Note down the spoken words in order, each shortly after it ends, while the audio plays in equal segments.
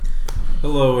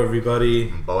Hello, everybody.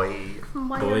 Boy.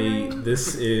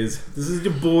 This is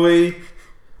your boy,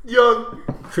 Young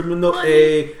Criminal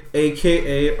A,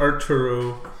 aka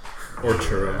Arturo, or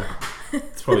Churro.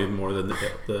 It's probably more than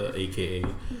the AKA.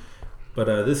 But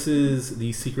this is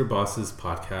the Secret Bosses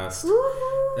podcast,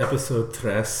 episode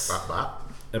 3.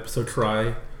 Episode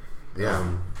try.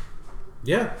 Yeah.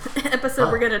 Yeah.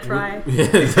 Episode we're gonna try. Yeah,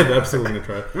 the episode we're gonna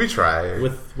try. We try.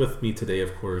 With me today,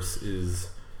 of course, is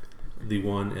the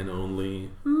one and only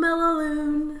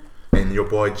Melaloon. And your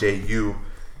boy J.U.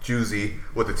 Juicy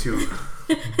with the two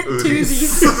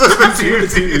Twosies.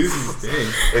 Twosies.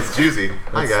 It's Juicy.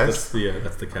 Hi guys.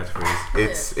 That's the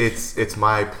catchphrase. It's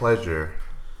my pleasure.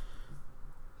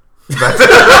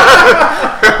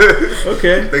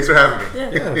 Okay. Thanks for having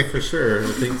me. Yeah, for sure.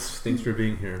 Thanks for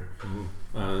being here.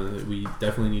 We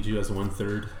definitely need you as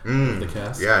 1/3 of the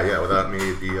cast. Yeah. Without me,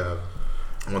 it'd be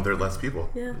 1/3 less people.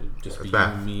 Yeah. Just be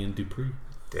Bad. you, me, and Dupree.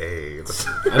 Dang.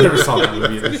 I never saw that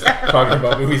movie. Talking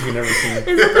about movies we never seen.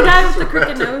 Is it the guy with the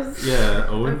crooked nose? Yeah,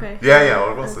 Owen. Okay. Yeah.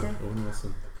 Owen Wilson. Okay. Owen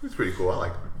Wilson. It's pretty cool. I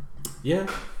like him. Yeah.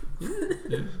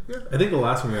 I think the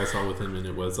last movie I saw with him in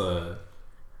it was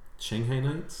Shanghai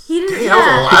Nights. He didn't. Dang, that was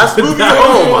the last movie? That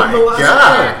Oh was my the last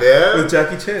god, one. man. With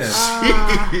Jackie Chan.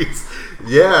 Jeez.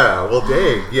 Yeah, well,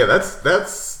 dang. Yeah, that's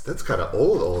kind of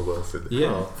old Wilson.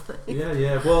 Yeah.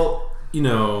 Yeah. Well,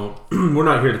 we're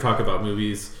not here to talk about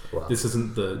movies. Wow. This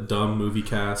isn't the dumb movie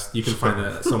cast. You can find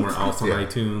that somewhere else on Yeah.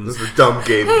 iTunes. This is a dumb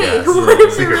game Hey, cast. what if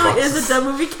it Secret really Bosses. is a dumb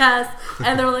movie cast?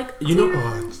 And they're like,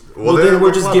 Well, then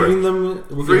we're just clever. giving them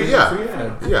Free, free yeah.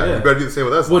 ad. Yeah, you better do the same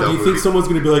with us. What, dumb do you think movie. someone's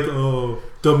going to be like, oh,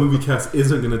 dumb movie cast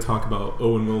isn't going to talk about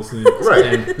Owen Wilson Right.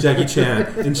 and Jackie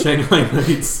Chan in Shanghai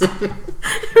Nights?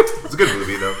 It's a good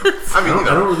movie, though. I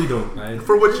mean,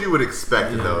 for what you would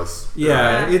expect in those.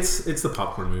 Yeah, it's the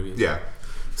popcorn movie. Yeah.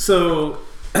 So,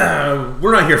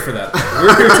 we're not here for that.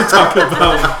 We're here to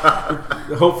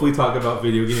talk hopefully talk about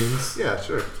video games. Yeah,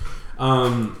 sure.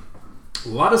 A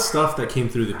lot of stuff that came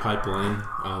through the pipeline.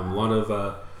 A lot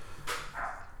of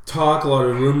talk, a lot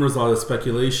of rumors, a lot of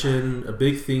speculation. A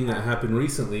big thing that happened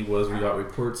recently was we got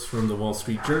reports from the Wall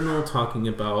Street Journal talking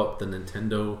about the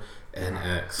Nintendo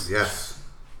NX. Yes.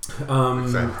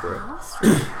 Exactly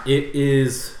correct.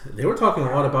 They were talking a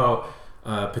lot about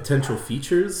potential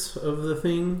features of the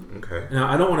thing. Okay.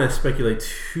 Now, I don't want to speculate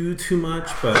too much,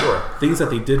 but Sure. things that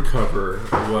they did cover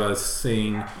was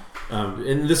saying,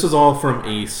 and this was all from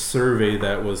a survey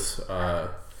that was, I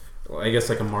guess,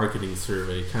 like a marketing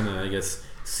survey, kind of, I guess,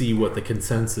 see what the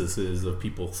consensus is of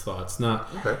people's thoughts.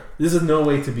 This is no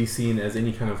way to be seen as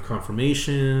any kind of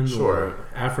confirmation or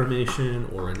affirmation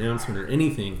or announcement or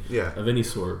anything of any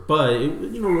sort, but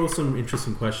it rose some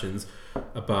interesting questions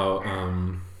about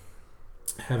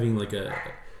having like a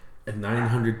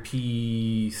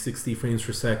 900p 60 frames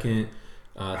per second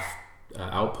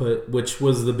output, which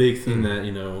was the big thing that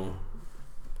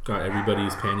got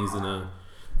everybody's panties in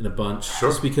a bunch.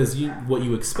 Just because what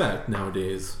you expect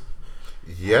nowadays.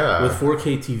 Yeah. With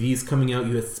 4K TVs coming out,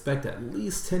 you expect at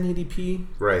least 1080p.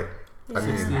 Right. Yeah. I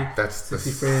mean, 60 that's 60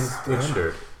 frames.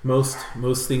 standard. Most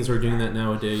things are doing that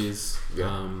nowadays.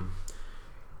 Yeah.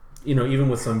 Even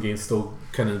with some games still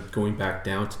kind of going back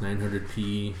down to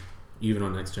 900p, even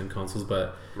on next gen consoles.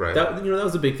 But that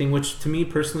was a big thing. Which to me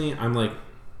personally, I'm like,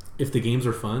 if the games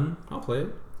are fun, I'll play it.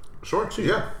 Sure.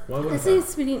 Yeah. Why It wouldn't seems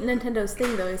to be Nintendo's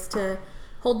thing, though, is to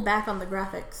hold back on the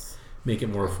graphics. make it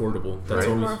more affordable? That's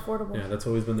Right. always More affordable. Yeah, that's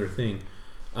always been their thing.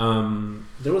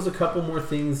 There was a couple more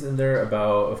things in there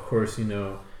about, of course,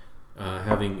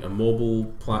 having a mobile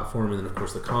platform and then of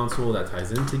course the console that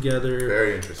ties in together.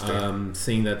 Very interesting.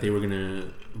 Saying that they were going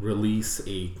to release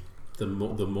the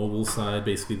mobile side,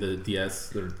 basically the DS,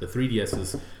 the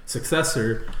 3DS's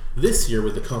successor this year,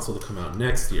 with the console to come out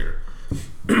next year.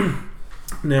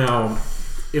 Now,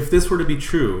 if this were to be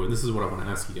true, and this is what I want to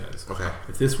ask you guys. Okay.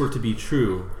 If this were to be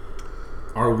true,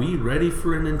 are we ready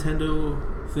for a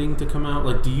Nintendo thing to come out?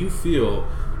 Like, do you feel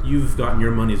you've gotten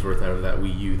your money's worth out of that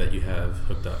Wii U that you have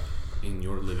hooked up in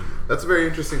your living room? That's a very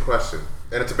interesting question.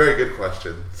 And it's a very good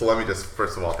question. So let me just,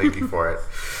 first of all, thank you for it.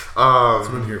 That's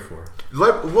what I'm here for.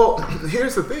 Well,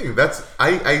 here's the thing.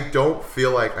 I don't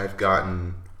feel like I've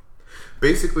gotten...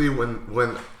 Basically,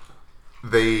 when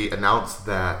they announced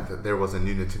that there was a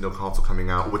new Nintendo console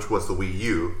coming out, which was the Wii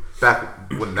U,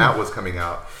 back when that was coming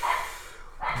out,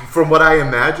 from what I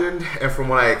imagined and from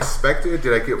what I expected,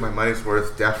 did I get my money's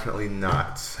worth? Definitely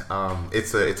not.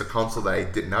 It's a console that I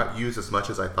did not use as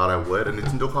much as I thought I would, a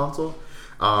Nintendo console.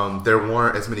 There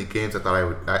weren't as many games I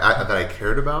thought that I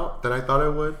cared about that I thought I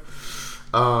would.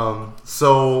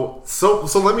 So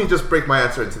let me just break my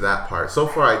answer into that part. So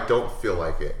far, I don't feel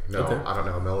like it. No, Okay. I don't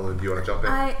know. Melvin, do you want to jump in?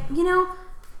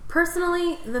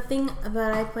 Personally, the thing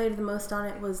that I played the most on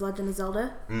it was Legend of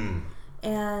Zelda.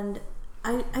 And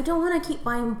I don't want to keep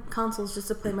buying consoles just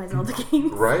to play my Zelda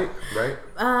games. Right.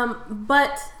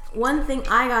 But one thing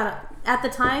I got at the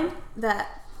time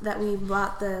that we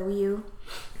bought the Wii U,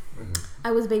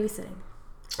 I was babysitting.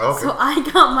 Okay. So I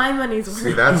got my money's worth.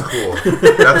 See, that's cool.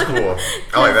 That's cool.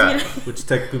 I like that. Which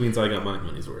technically means I got my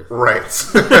money's worth. Right.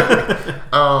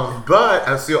 But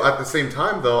at the same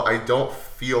time, though, I don't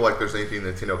feel like there's anything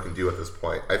Nintendo can do at this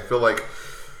point. I feel like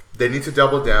they need to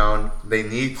double down. They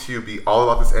need to be all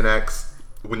about this NX.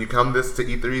 When you come to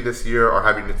E3 this year or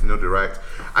having Nintendo Direct,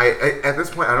 I at this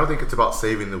point, I don't think it's about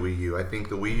saving the Wii U. I think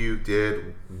the Wii U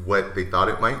did what they thought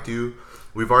it might do.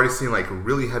 We've already seen like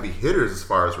really heavy hitters as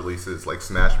far as releases, like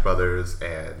Smash Brothers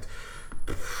and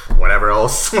whatever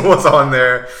else was on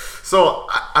there. So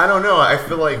I don't know. I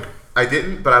feel like I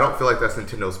didn't, but I don't feel like that's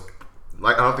Nintendo's.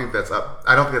 Like I don't think that's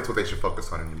what they should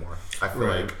focus on anymore. I feel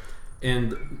like,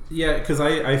 and yeah, because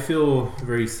I feel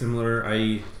very similar.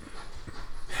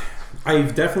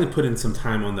 I've definitely put in some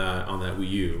time on that Wii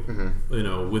U. You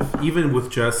know, with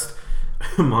just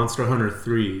Monster Hunter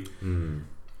 3.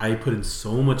 I put in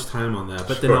so much time on that,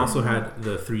 but then I also had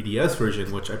the 3DS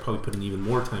version, which I probably put in even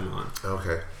more time on.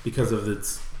 Okay. Because of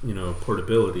its,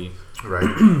 portability.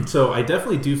 Right. So I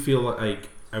definitely do feel like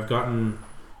I've gotten,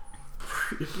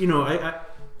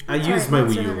 I used my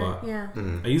Wii U a lot. Yeah.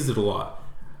 I used it a lot.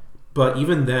 But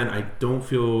even then, I don't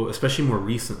feel, especially more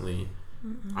recently,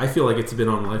 I feel like it's been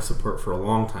on life support for a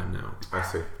long time now. I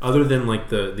see. Other than like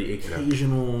the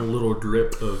occasional little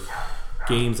drip of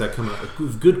games that come out,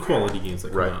 good quality games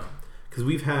that come out. Because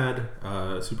we've had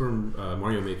Super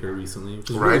Mario Maker recently, which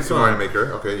is really fun. Super Mario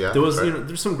Maker. Okay, yeah. There was,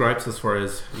 there's some gripes as far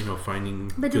as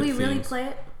finding. But do we really play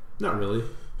it? Not really.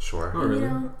 Sure. Not really.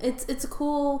 It's a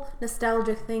cool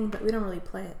nostalgic thing, but we don't really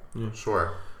play it. Yeah.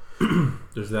 Sure.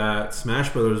 There's that. Smash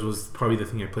Brothers was probably the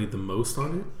thing I played the most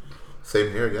on it.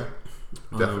 Same here, yeah.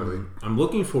 Definitely. I'm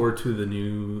looking forward to the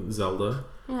new Zelda.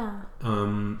 Yeah.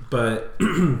 But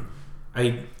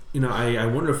I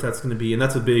wonder if that's going to be, and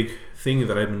that's a big thing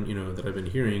that I've been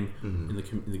hearing in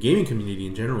the gaming community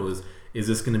in general is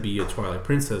this going to be a Twilight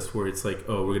Princess where it's like,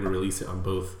 oh, we're going to release it on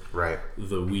both the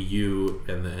Wii U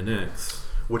and the NX,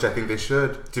 which I think they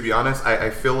should. To be honest, I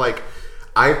feel like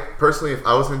I personally, if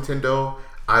I was Nintendo,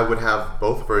 I would have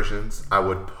both versions. I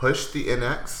would push the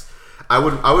NX. I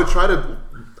would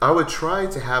try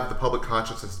to have the public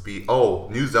consciousness be, oh,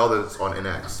 new Zelda's on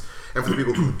NX. And for the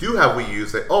people who do have Wii U,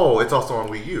 say, oh, it's also on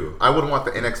Wii U. I wouldn't want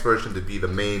the NX version to be the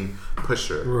main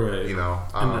pusher. Right.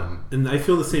 And I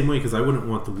feel the same way because I wouldn't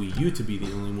want the Wii U to be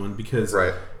the only one because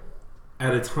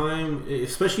at a time,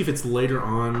 especially if it's later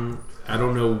on, I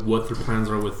don't know what their plans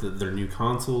are with their new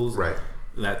consoles. Right.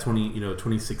 That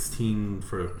 2016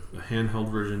 for a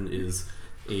handheld version is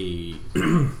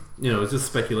it's just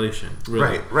speculation.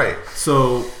 Really. Right.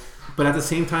 So. But at the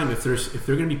same time, if they're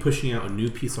going to be pushing out a new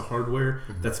piece of hardware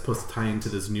that's supposed to tie into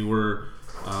this newer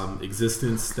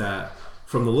existence that,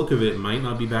 from the look of it, might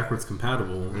not be backwards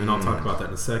compatible, and I'll talk about that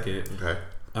in a second. Okay.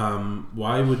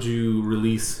 Why would you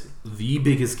release the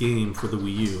biggest game for the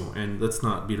Wii U? And let's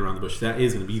not beat around the bush. That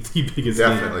is going to be the biggest game.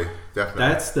 Definitely.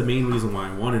 That's the main reason why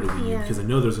I wanted a Wii U, because I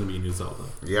know there's going to be a new Zelda.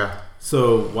 Yeah.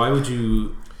 So why would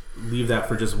you leave that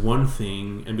for just one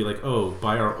thing and be like, oh,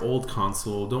 buy our old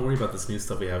console, don't worry about this new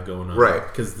stuff we have going on, right?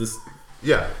 Because this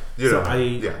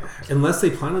unless they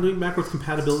plan on doing backwards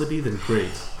compatibility, then great.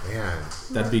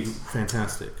 That'd be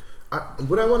fantastic.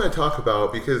 What I want to talk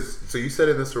about, because so you said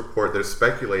in this report they're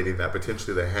speculating that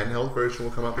potentially the handheld version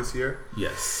will come out this year.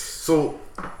 Yes. So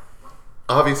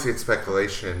obviously it's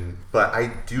speculation, but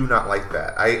I do not like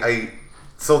that.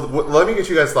 Let me get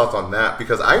you guys' thoughts on that,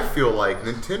 because I feel like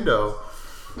Nintendo,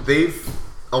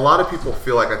 a lot of people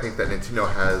feel like, I think that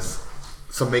Nintendo has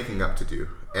some making up to do,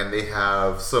 and they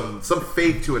have some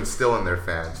faith to instill in their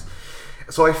fans.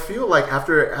 So I feel like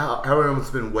after how everyone's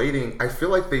been waiting, I feel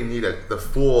like they need the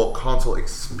full console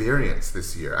experience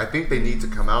this year. I think they need to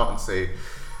come out and say,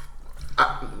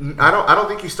 I don't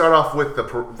think you start off with the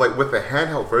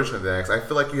handheld version of the NX. I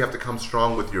feel like you have to come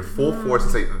strong with your full force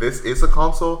and say, this is a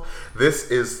console. This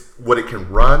is what it can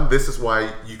run. This is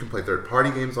why you can play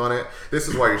third-party games on it. This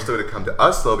is why you're still going to come to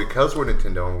us, though, because we're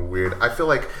Nintendo and we're weird. I feel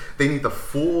like they need the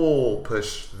full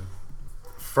push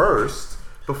first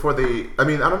before they... I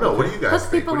mean, I don't know. What do you guys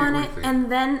think? Put people on it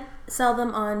and then sell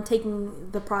them on taking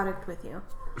the product with you.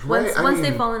 Once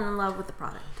they've fallen in love with the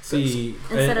product. See,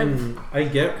 and I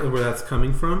get where that's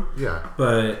coming from. Yeah.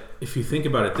 But if you think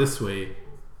about it this way,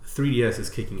 3DS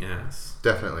is kicking ass.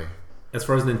 Definitely. As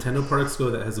far as Nintendo products go,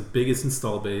 that has the biggest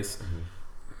install base.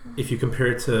 If you compare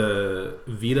it to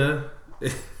Vita,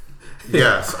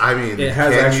 Yes, I mean, it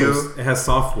has it has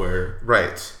software.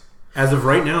 Right. As of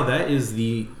right now, that is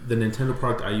the Nintendo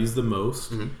product I use the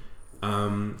most. I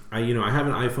have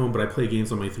an iPhone, but I play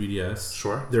games on my 3DS.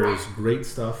 Sure. There's great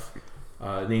stuff,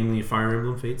 namely Fire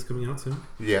Emblem Fates coming out soon.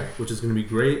 Yeah. Which is going to be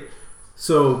great.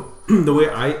 So the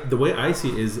way I see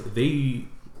it is they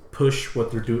push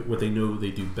what they know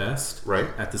they do best. Right.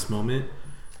 At this moment,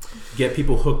 get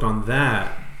people hooked on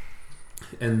that,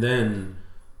 and then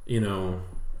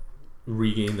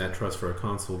regain that trust for a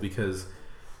console because.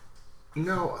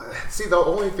 No, see, the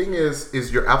only thing is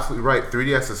you're absolutely right.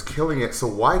 3DS is killing it, so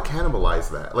why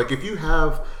cannibalize that? Like, if you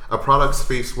have a product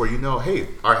space where hey,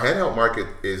 our handheld market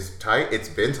is tight. It's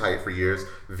been tight for years.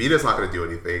 Vita's not going to do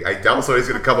anything. I doubt somebody's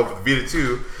going to come up with Vita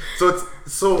 2.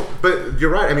 But you're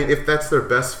right. I mean, if that's their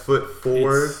best foot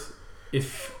forward,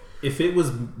 if it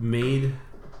was made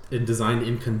and designed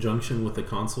in conjunction with the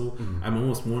console, I'm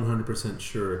almost 100%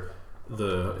 sure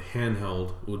the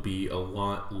handheld would be a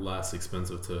lot less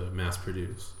expensive to mass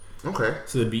produce. Okay.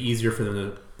 So it'd be easier for them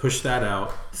to push that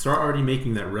out, start already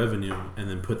making that revenue, and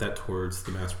then put that towards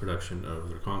the mass production of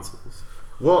their consoles.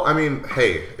 Well, I mean,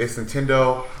 hey, it's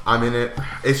Nintendo. I'm in it.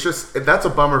 It's just, that's a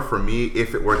bummer for me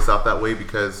if it works out that way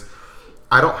because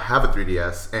I don't have a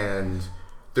 3DS and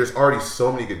there's already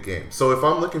so many good games. So if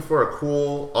I'm looking for a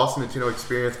cool, awesome Nintendo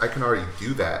experience, I can already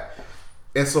do that.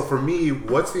 And so for me,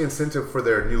 what's the incentive for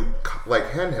their new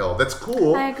handheld? That's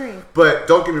cool. I agree. But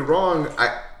don't get me wrong,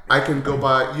 I can go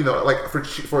buy, for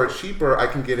a cheaper, I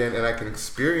can get in and I can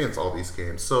experience all these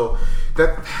games. So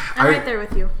I'm right there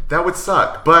with you. That would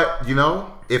suck. But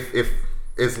if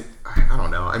I don't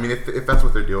know. I mean, if that's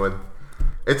what they're doing,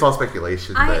 it's all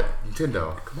speculation. But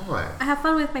Nintendo, come on. I have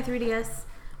fun with my 3DS.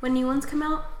 When new ones come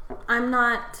out, I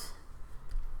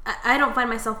don't find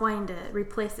myself wanting to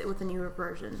replace it with a newer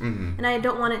version. And I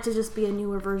don't want it to just be a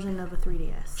newer version of a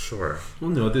 3DS. Sure.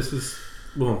 Well, no,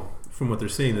 from what they're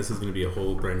saying, this is going to be a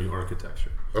whole brand new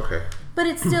architecture. Okay. But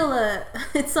it's still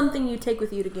it's something you take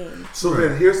with you to game. So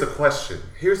then here's the question.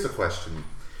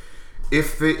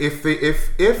 If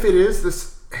it is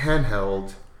this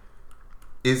handheld,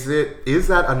 is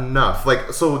that enough?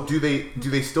 So do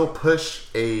they still push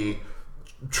a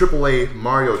AAA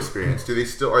Mario experience? Are they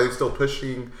still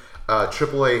pushing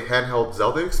AAA handheld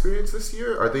Zelda experience this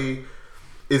year?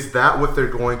 Is that what they're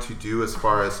going to do as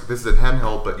far as this is a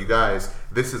handheld, but you guys,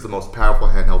 this is the most powerful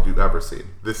handheld you've ever seen.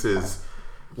 This is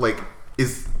okay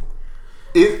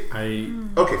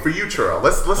for you, Churro.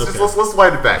 Let's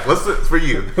wind it back. For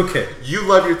you. Okay. You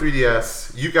love your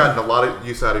 3DS. You've gotten a lot of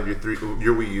use out of your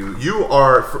Wii U. You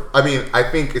are. I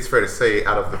think it's fair to say,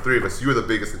 out of the three of us, you are the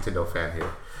biggest Nintendo fan here.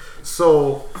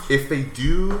 So if they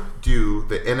do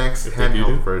the NX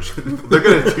handheld version, they're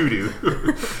gonna do.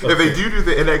 If they do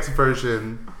the NX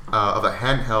version of a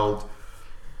handheld,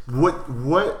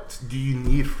 what do you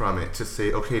need from it to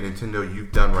say, okay, Nintendo,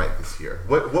 you've done right this year?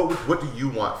 What do you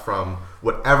want from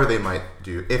whatever they might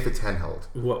do if it's handheld?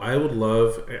 Well, I would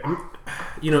love,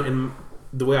 in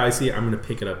the way I see it, I'm going to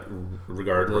pick it up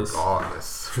regardless.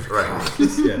 Right?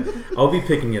 Yeah, I'll be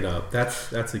picking it up.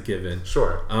 That's a given.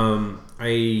 Sure.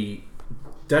 I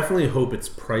definitely hope it's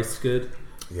priced good.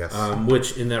 Yes.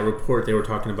 Which in that report they were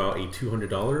talking about a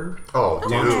 $200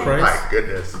 launch price. My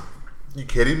goodness. You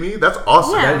kidding me? That's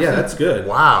awesome. Yeah, that's good.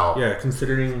 Wow. Yeah,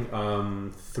 considering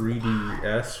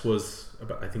 3DS was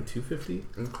about, I think, $250.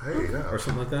 Okay, yeah. Or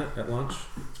something like that at launch.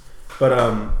 But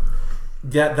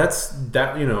yeah, that's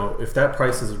that. If that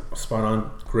price is spot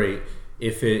on, great.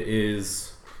 If it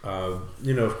is,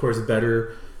 of course,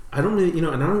 better. I don't really, and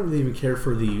I don't really even care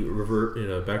for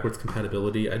the backwards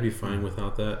compatibility. I'd be fine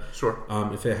without that. Sure.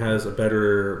 If it has a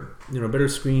better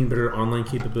screen, better online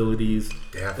capabilities,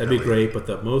 that'd be great. But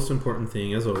the most important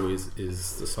thing, as always,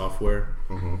 is the software.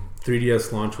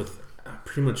 3DS launched with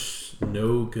pretty much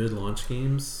no good launch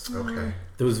games. Okay.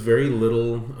 There was very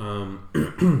little. I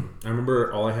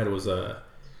remember all I had was a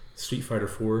Street Fighter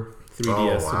 4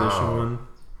 3DS edition one,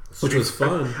 which was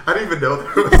fun. I didn't even know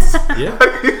there was. Yeah.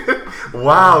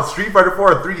 Wow, Street Fighter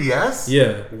 4 on 3DS?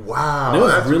 Yeah. Wow. And it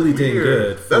was really dang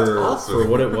good. That's awesome. For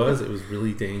what it was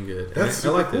really dang good. That's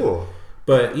super cool. It.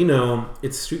 But,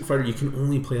 it's Street Fighter. You can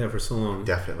only play that for so long.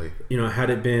 Definitely. Had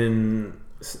it been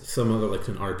some other, like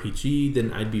an RPG,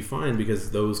 then I'd be fine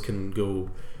because those can go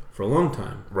for a long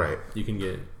time. Right. You can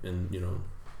get,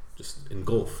 just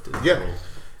engulfed. Yeah.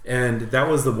 And that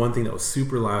was the one thing that was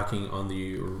super lacking on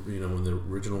the, when the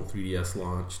original 3DS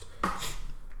launched.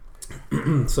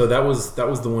 So that was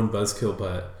the one buzzkill,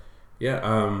 but yeah,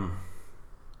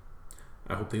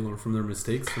 I hope they learn from their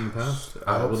mistakes from the past.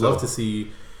 I would love to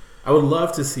see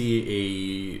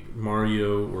a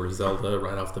Mario or Zelda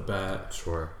right off the bat.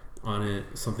 Sure. on it,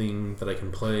 something that I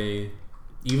can play.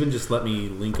 Even just let me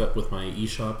link up with my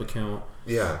eShop account.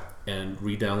 Yeah. And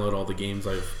re-download all the games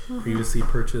I've previously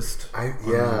purchased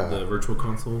on the Virtual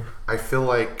Console. I feel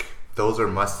like those are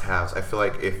must-haves. I feel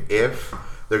like if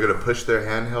they're gonna push their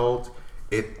handheld,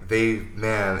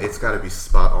 it's got to be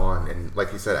spot on. And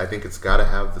like you said, I think it's got to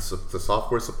have the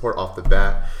software support off the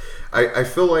bat. I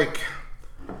feel like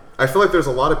there's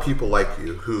a lot of people like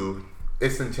you who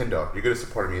it's Nintendo. You're gonna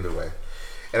support them either way.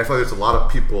 And I feel like there's a lot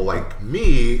of people like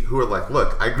me who are like,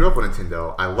 look, I grew up on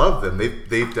Nintendo. I love them.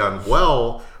 They've done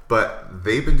well, but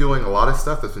they've been doing a lot of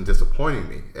stuff that's been disappointing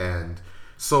me. And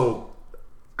so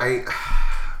I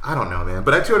don't know, man.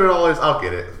 But at $200, I'll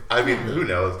get it. I mean, who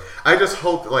knows? I just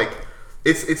hope like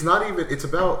it's not even. It's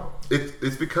about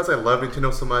it's because I love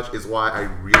Nintendo so much is why I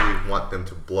really want them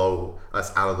to blow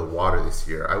us out of the water this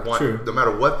year. I want no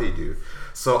matter what they do.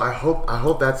 So I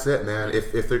hope that's it, man.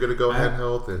 If they're gonna go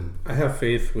handheld, and I have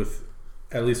faith with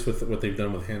at least with what they've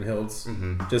done with handhelds.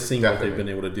 Just seeing what they've been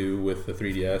able to do with the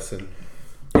 3DS, and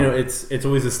it's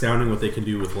always astounding what they can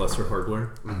do with lesser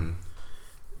hardware.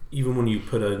 Even when you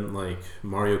put in like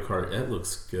Mario Kart, it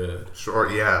looks good.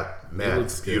 Sure, yeah, man,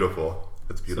 it's beautiful.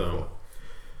 It's beautiful.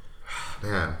 So,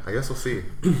 man, I guess we'll see.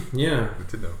 Yeah,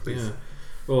 Nintendo, please. Yeah.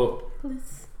 Well,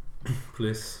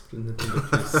 please, Nintendo,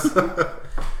 please.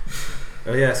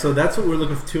 Oh yeah, so that's what we're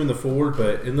looking to in the forward,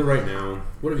 but in the right now,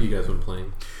 what have you guys been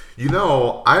playing?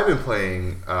 I've been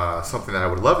playing something that I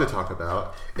would love to talk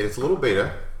about. It's a little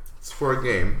beta. It's for a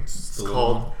game. It's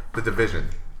called The Division.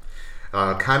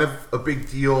 Kind of a big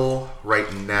deal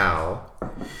right now.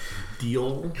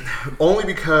 Only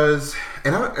because,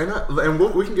 we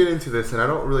can get into this, and I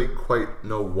don't really quite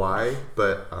know why,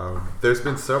 but there's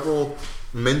been several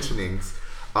mentionings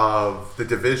of The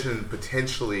Division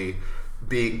potentially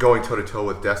going toe to toe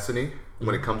with Destiny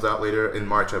when it comes out later in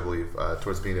March, I believe.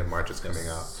 Towards the beginning of March, it's coming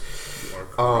out.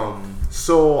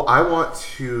 So I want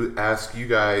to ask you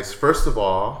guys, first of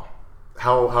all,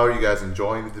 how are you guys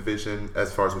enjoying The Division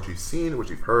as far as what you've seen, what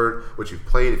you've heard, what you've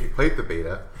played, if you played the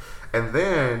beta, and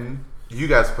then you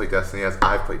guys play Destiny as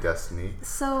I've played Destiny.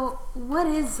 So, what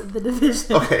is The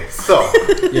Division? Okay, so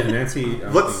yeah, Nancy.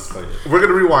 We're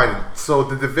gonna rewind. So,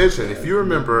 The Division, if you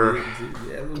remember,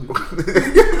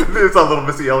 it's a little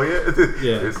Missy Elliott.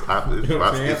 Yeah, it's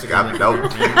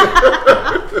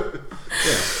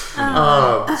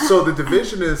so The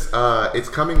Division is it's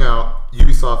coming out.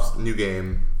 Ubisoft's new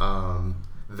game.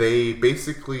 They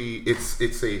basically it's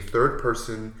a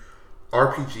third-person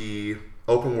RPG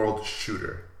open world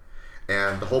shooter.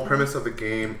 And the whole premise of the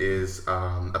game is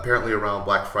apparently around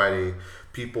Black Friday,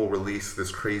 people released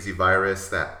this crazy virus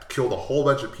that killed a whole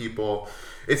bunch of people.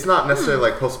 It's not necessarily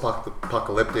like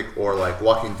post-apocalyptic or like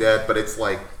Walking Dead, but it's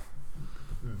like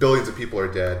billions of people are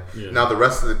dead. Yeah. Now the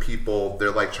rest of the people,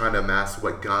 they're like trying to amass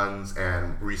what guns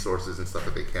and resources and stuff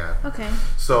that they can. Okay.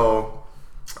 So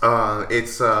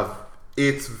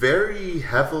it's very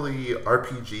heavily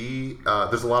RPG.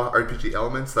 There's a lot of RPG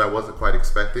elements that I wasn't quite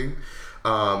expecting.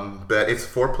 But it's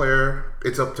 4-player.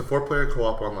 It's up to 4-player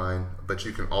co-op online, but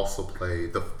you can also play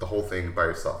the whole thing by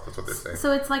yourself. That's what they're saying.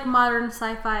 So it's like modern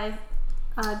sci-fi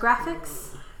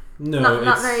graphics. No,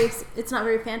 it's not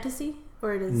very fantasy,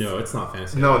 or it is. No, it's not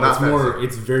fantasy. No, not fantasy.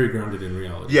 It's very grounded in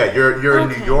reality. Yeah, you're in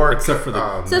New York, except for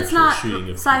the so it's not shooting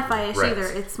of sci-fi-ish either.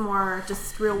 It's more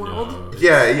just real world. No,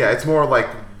 yeah, it's more like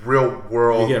real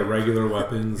world. You get regular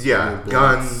weapons. Yeah,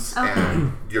 guns,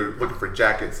 and you're looking for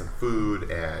jackets and food,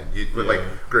 and like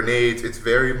grenades. It's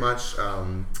very much.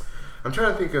 I'm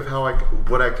trying to think of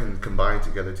what I can combine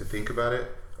together to think about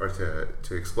it or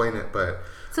to explain it, but.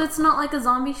 So it's not like a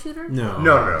zombie shooter?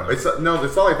 No. It's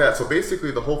not like that. So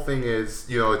basically, the whole thing is,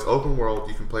 it's open world.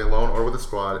 You can play alone or with a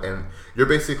squad, and you're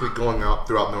basically going out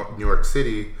throughout New York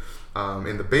City.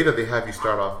 In the beta, they have you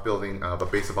start off building a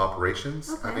base of operations.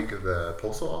 Okay. I think of the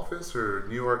postal office or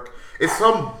New York. It's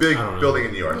some big building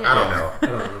in New York. Yeah. I don't know. I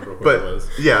don't remember what it was.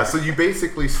 Yeah, so you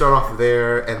basically start off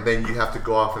there, and then you have to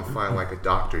go off and find like a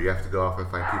doctor. You have to go off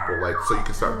and find people so you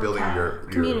can start building your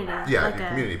community. Your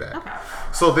community back. Okay.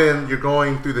 So then you're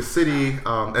going through the city,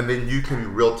 and then you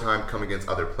can real time come against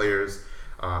other players.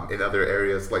 In other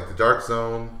areas like the Dark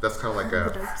Zone, that's kind of like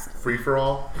a free for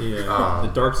all. Yeah,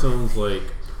 the Dark Zone's like.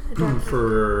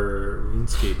 For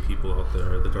RuneScape people out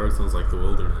there, the Dark Zone's like the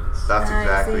wilderness. That's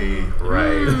exactly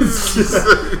right.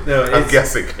 No, I'm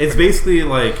guessing. It's basically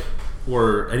like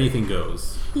where anything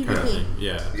goes. Kind of thing.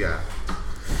 Yeah.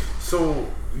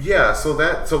 So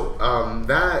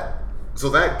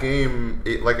that game,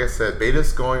 like I said,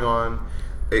 beta's going on.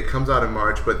 It comes out in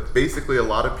March, but basically a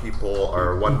lot of people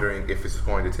are wondering if it's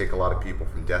going to take a lot of people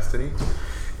from Destiny,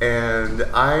 and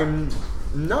I'm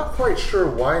not quite sure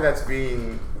why that's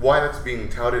being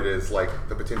touted as like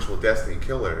the potential Destiny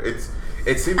killer.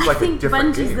 It seems like a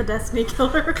different Bungie's game. the Destiny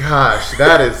killer. Gosh,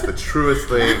 that is the truest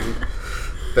thing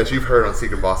that you've heard on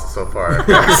Secret Bosses so far.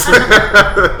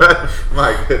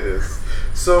 My goodness.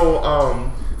 So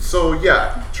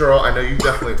yeah, Churro, I know you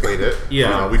definitely played it.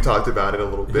 Yeah. We talked about it a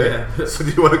little bit. Yeah. So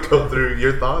do you want to go through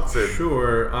your thoughts?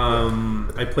 Sure.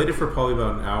 I played it for probably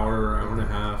about an hour and a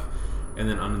half, and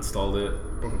then uninstalled it.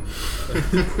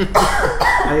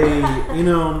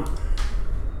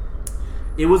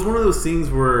 It was one of those things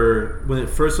where when it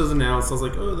first was announced, I was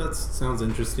like, oh, that sounds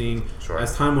interesting. Sure.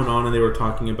 As time went on and they were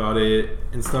talking about it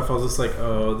and stuff, I was just like,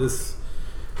 oh,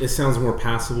 it sounds more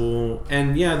passable.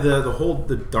 And yeah,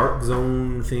 the dark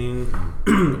zone thing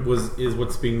is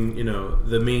what's being,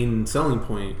 the main selling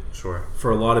point Sure. for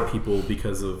a lot of people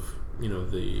because of,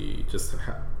 the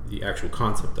actual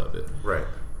concept of it. Right.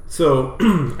 So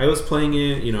I was playing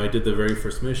it, I did the very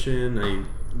first mission. I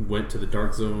went to the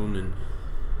dark zone, and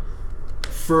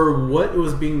for what it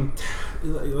was being,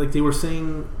 like they were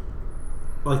saying,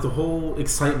 like the whole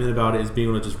excitement about it is being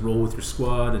able to just roll with your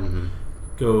squad and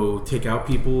go take out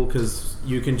people, because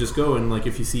you can just go and like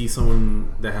if you see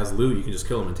someone that has loot, you can just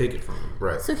kill them and take it from them.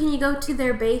 Right. So can you go to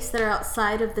their base that are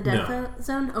outside of the death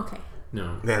zone? Okay.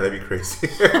 No. Man, that'd be crazy.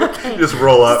 Okay. Just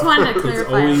roll up. Just wanted to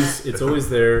clarify. It's always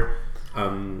there.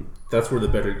 That's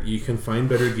where you can find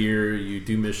better gear. You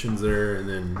do missions there, and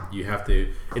then you have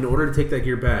to, in order to take that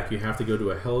gear back, you have to go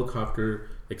to a helicopter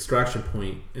extraction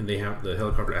point, and the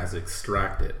helicopter has to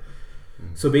extract it.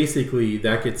 So basically,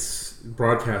 that gets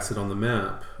broadcasted on the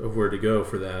map of where to go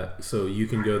for that. So you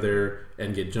can go there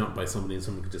and get jumped by somebody, and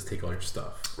someone can just take all your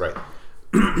stuff. Right.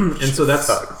 And so that's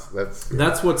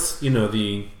what's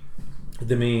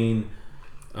the main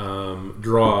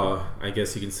draw, I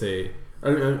guess you can say.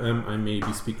 I may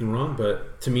be speaking wrong,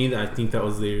 but to me, I think that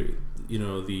was the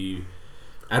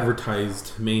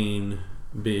advertised main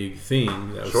big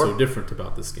thing that was so different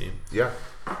about this game. Yeah.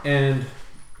 And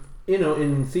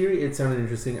in theory, it sounded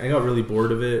interesting. I got really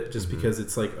bored of it just because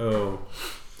it's like, oh,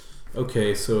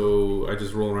 okay, so I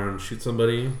just roll around and shoot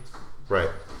somebody. Right.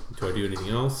 Do I do anything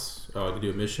else? Oh, I can do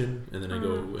a mission, and then I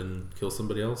go and kill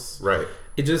somebody else. Right.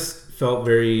 It just felt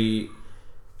very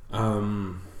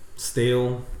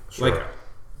stale. Sure. Like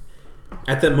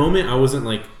at that moment, I wasn't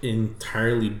like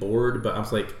entirely bored, but I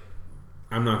was like,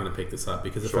 I'm not going to pick this up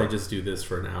because if I just do this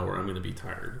for an hour, I'm going to be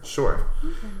tired. Sure.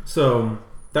 Okay. So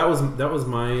that was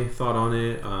my thought on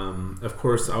it. Of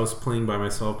course, I was playing by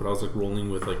myself, but I was like rolling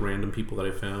with like random people that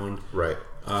I found. Right.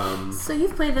 So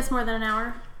you've played this more than an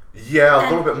hour? Yeah, a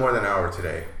little bit more than an hour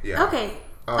today. Yeah. Okay.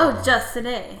 Just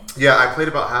today. Yeah, I played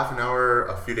about half an hour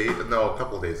a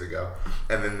couple of days ago.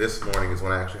 And then this morning is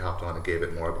when I actually hopped on and gave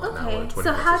it more about an hour and 20 so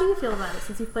minutes. how do you feel about it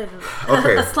since you've played it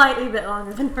Okay. a slightly bit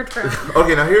longer than Arturo?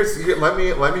 Okay, now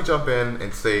let me jump in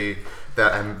and say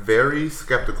that I'm very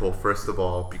skeptical, first of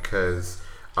all, because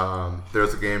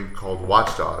there's a game called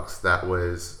Watch Dogs that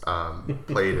was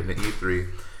played in the E3.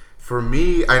 For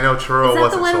me, I know Churro wasn't.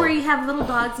 Is that the one where you have little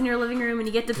dogs in your living room and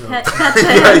you get to pet them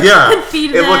and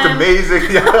feed them? It looked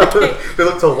amazing. Yeah, Okay. They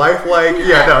looked so lifelike.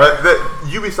 Yeah, no,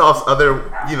 Ubisoft's other,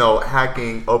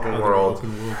 hacking open world.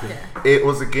 Yeah. It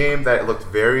was a game that looked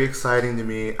very exciting to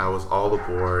me. I was all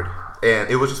aboard. And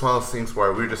it was just one of those things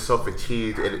where we were just so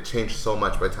fatigued and it changed so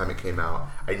much by the time it came out.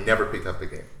 I never picked up the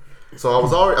game. So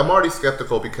I'm already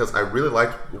skeptical because I really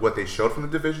liked what they showed from The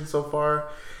Division so far.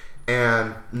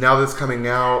 And now that it's coming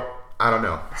out, I don't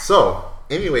know. So,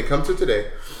 anyway, come to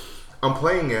today. I'm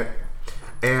playing it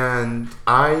and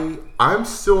I'm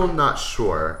still not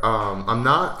sure. I'm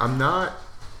not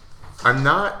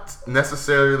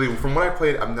necessarily, from what I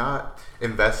played, I'm not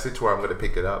invested to where I'm going to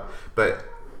pick it up. But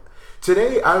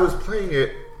today I was playing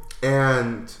it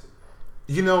and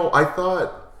I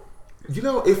thought,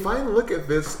 if I look at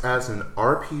this as an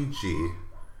RPG,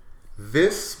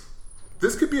 this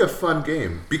could be a fun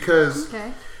game because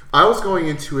I was going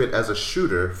into it as a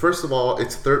shooter. First of all,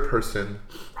 it's third person.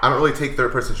 I don't really take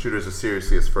third person shooters as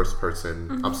seriously as first person.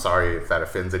 Mm-hmm. I'm sorry if that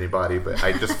offends anybody, but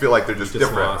I just feel like they're just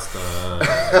different. Lost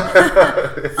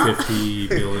 50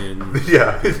 billion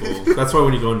people. That's why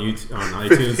when you go on YouTube, on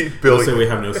iTunes, they'll say we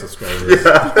have no subscribers.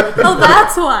 Yeah. Oh,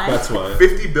 that's why. That's why.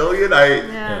 50 billion?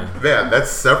 Man, that's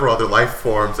several other life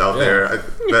forms out there.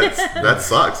 That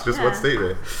sucks. Just one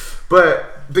statement.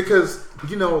 But because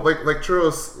like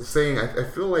Churro's saying, I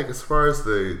feel like as far as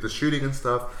the shooting and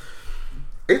stuff,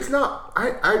 it's not.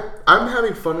 I'm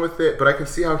having fun with it, but I can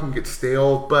see how it can get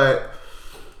stale. But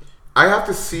I have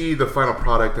to see the final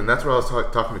product, and that's what I was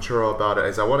talking to Churro about it,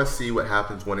 is I want to see what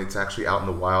happens when it's actually out in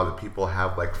the wild and people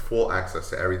have like full access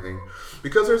to everything.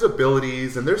 Because there's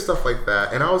abilities and there's stuff like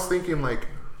that. And I was thinking like,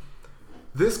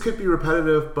 this could be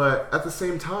repetitive, but at the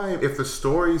same time, if the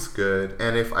story's good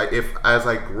and if as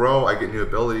I grow I get new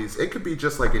abilities, it could be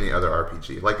just like any other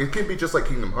RPG. Like it could be just like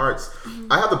Kingdom Hearts.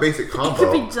 I have the basic combo. It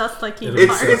could be just like Kingdom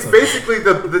Hearts. It's basically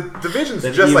the Division's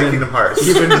Then just like even- Kingdom Hearts.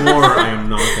 Even more, I am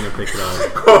not going to pick it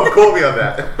up. Quote me on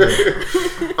that.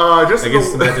 Just I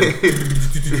guess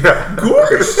yeah.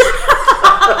 Gorsh.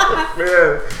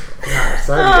 Man. God,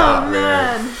 sign me up,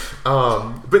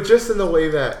 man. But just in the way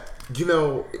that, you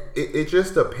know, it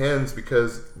just depends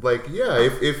because, like, yeah,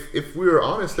 if we were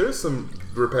honest, there's some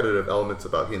repetitive elements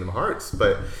about Kingdom Hearts,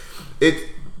 but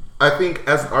I think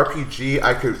as an RPG,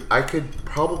 I could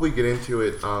probably get into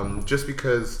it, just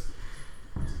because.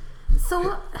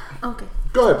 So, okay.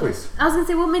 Go ahead, please. I was gonna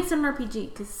say, what makes it an RPG?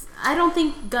 Because I don't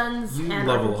think guns You and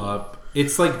level RPG. up.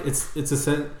 It's like it's a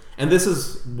sense, and this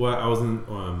is what I was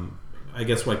in. I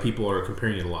guess why people are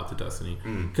comparing it a lot to Destiny,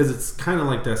 because it's kind of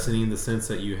like Destiny in the sense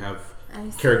that you have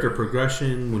character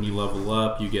progression. When you level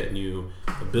up, you get new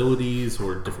abilities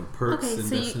or different perks Okay, in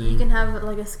so Destiny. you can have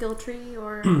like a skill tree,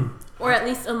 or at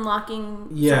least unlocking.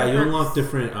 Yeah, you certain unlock perks.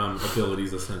 different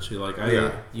abilities essentially. Like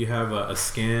you have a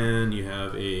scan, you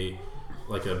have a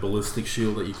ballistic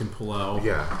shield that you can pull out.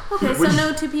 Yeah. Okay, so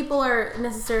no two people are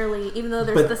necessarily, even though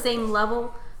there's But- the same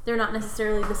level, they're not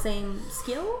necessarily the same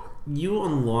skill. You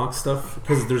unlock stuff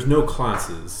because there's no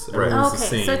classes. Everyone's the Okay,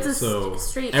 same. so it's a So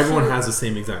straight everyone shoot. has the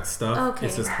same exact stuff. Okay.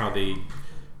 It's just how they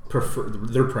prefer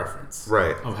their preference,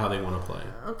 Right. of how they want to play.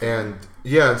 Okay. And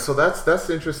yeah, so that's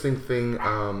the interesting thing,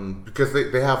 because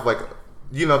they have like,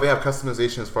 you know, they have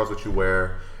customization as far as what you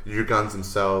wear, your guns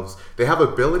themselves. They have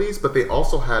abilities, but they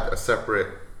also had a separate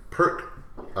perk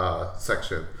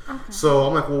section. Okay. So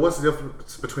I'm like, well, what's the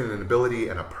difference between an ability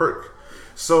and a perk?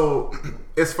 So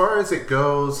as far as it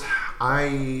goes,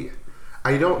 I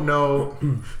don't know.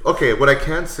 Okay, what I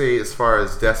can say as far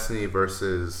as Destiny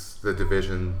versus the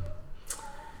Division,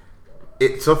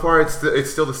 so far it's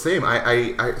still the same.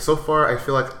 I so far I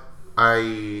feel like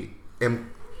I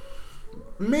am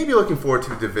maybe looking forward to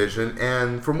the Division,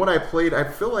 and from what I played, I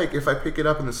feel like if I pick it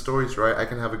up and the story's right, I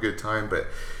can have a good time. But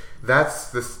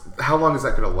how long is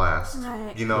that going to last?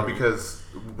 Right. You know, because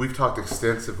we've talked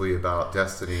extensively about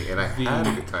Destiny, and I had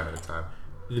a good time at a time.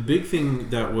 The big thing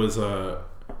that was,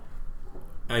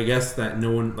 I guess that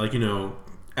no one, like, you know,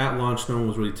 at launch, no one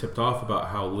was really tipped off about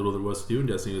how little there was to do in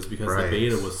Destiny was because Right. the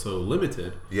beta was so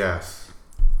limited. Yes.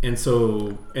 And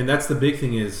that's the big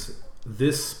thing is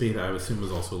this beta, I assume,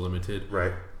 was also limited.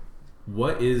 Right.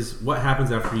 What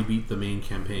happens after you beat the main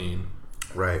campaign?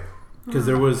 Right. Because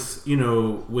there was, you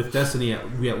know, with Destiny,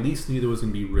 we at least knew there was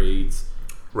going to be raids.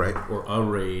 Right. Or a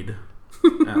raid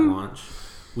at launch.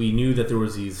 We knew that there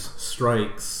was these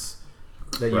strikes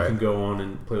that you can go on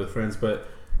and play with friends, but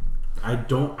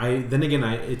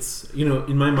it's, you know,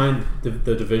 in my mind, the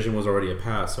Division was already a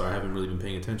pass, so I haven't really been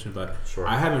paying attention, but Sure.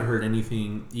 I haven't heard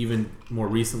anything, even more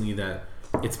recently, that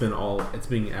it's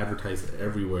being advertised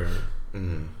everywhere.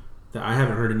 Mm-hmm. That I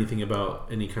haven't heard anything about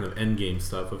any kind of end game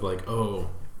stuff of like, oh,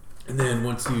 and then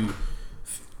once you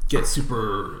get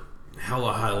super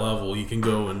hella high level, you can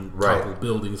go and topple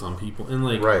buildings on people, and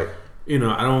like, you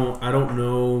know, I don't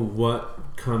know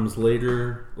what comes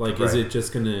later. Like, is it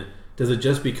just does it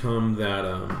just become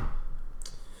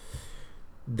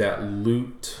that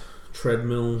loot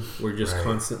treadmill? We're just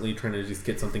constantly trying to just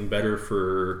get something better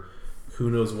for who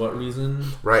knows what reason.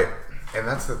 Right. And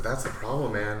that's the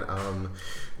problem, man.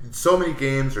 So many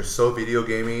games are so video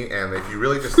gamey, and if you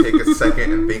really just take a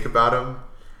second and think about them,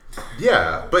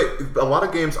 yeah, but a lot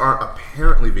of games aren't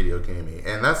apparently video gamey,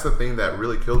 and that's the thing that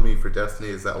really killed me for Destiny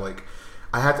is that, like,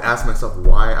 I had to ask myself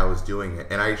why I was doing it,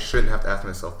 and I shouldn't have to ask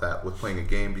myself that with playing a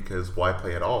game, because why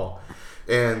play at all?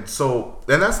 And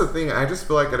that's the thing. I just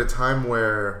feel like at a time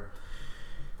where,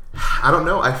 I don't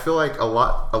know, I feel like a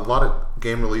lot of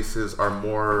game releases are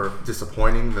more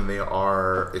disappointing than they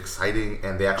are exciting,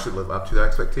 and they actually live up to their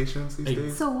expectations these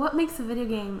days. So what makes a video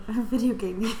game a video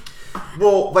game?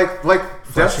 Well, like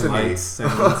Flashing Destiny. lights,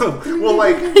 Well,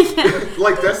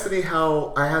 like Destiny,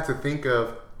 how I had to think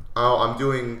of, oh, I'm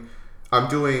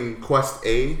doing quest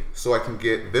A so I can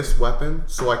get this weapon,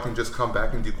 so I can just come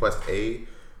back and do quest A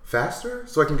faster,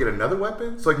 so I can get another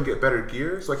weapon, so I can get better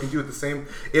gear, so I can do it the same.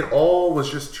 It all was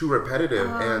just too repetitive.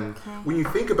 And when you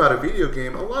think about a video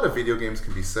game, a lot of video games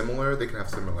can be similar. They can have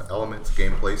similar elements,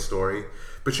 gameplay, story,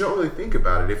 but you don't really think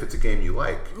about it if it's a game you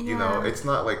like. You know, it's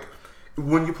not like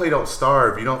when you play Don't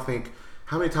Starve, you don't think,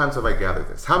 how many times have I gathered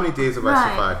this? How many days have I Right.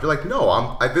 survived? You're like,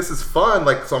 no, this is fun.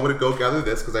 Like, so I'm going to go gather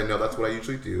this because I know that's what I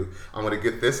usually do. I'm going to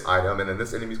get this item, and then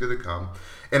this enemy's going to come.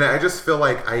 And I just feel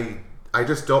like I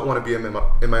just don't want to be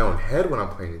in my own head when I'm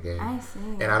playing a game. I see.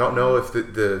 And I don't know if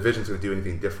the Vision's going to do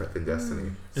anything different than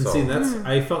Destiny. And So- see,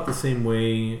 I felt the same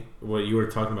way what you were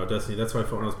talking about Destiny. That's what I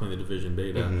felt when I was playing the Division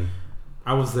beta. Mhm.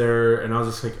 I was there, and I was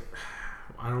just like,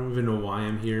 I don't even know why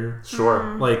I'm here.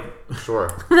 Sure. Like,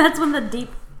 Sure. That's when the deep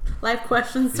life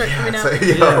questions start coming it's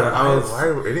out. like, why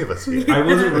are any of us here? I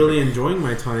wasn't really enjoying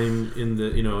my time in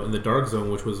the dark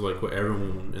zone, which was like what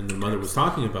everyone and their mother was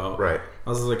talking about. Right. I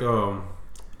was like, oh,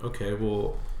 okay,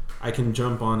 well, I can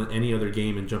jump on any other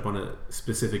game and jump on a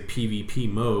specific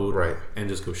PvP mode, Right. and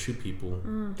just go shoot people.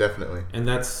 Definitely. And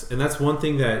that's one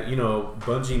thing that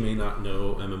Bungie may not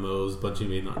know MMOs, Bungie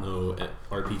may not know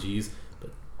RPGs, but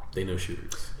they know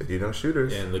shooters. They do know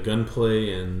shooters. And the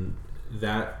gunplay and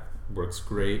that works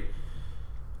great.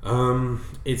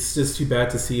 It's just too bad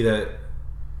to see that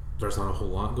there's not a whole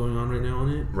lot going on right now on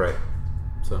it. Right.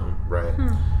 So, Right.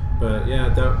 but yeah,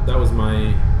 that was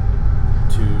my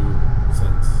 2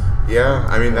 cents. Yeah,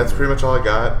 I mean that's pretty much all I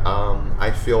got.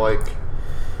 I feel like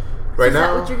right Is that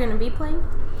now. what you're going to be playing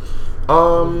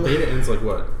Beta ends like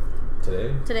what?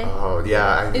 Today? today? Oh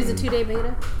yeah. Is it 2-day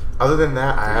beta? Other than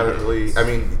that, I haven't really. I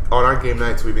mean, on our game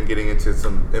nights, we've been getting into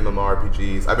some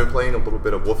MMORPGs. I've been playing a little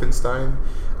bit of Wolfenstein,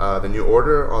 The New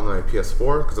Order on my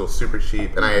PS4 because it was super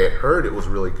cheap, and I had heard it was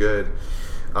really good.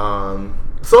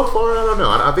 So far, I don't know.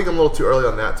 I think I'm a little too early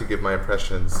on that to give my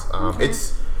impressions.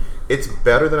 It's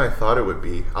better than I thought it would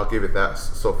be. I'll give it that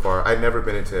so far. I've never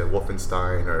been into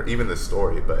Wolfenstein or even the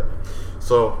story, but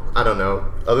so I don't know.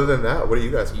 Other than that, what are you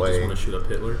guys You just playing? want to shoot up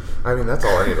Hitler? I mean, that's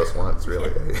all any of us wants, really.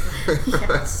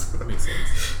 That's- That makes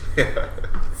sense. yeah.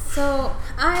 So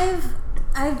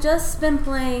I've just been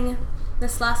playing.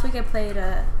 This last week I played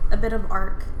a bit of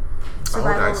Ark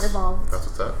Survival nice. Evolved. That's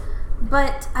what's up.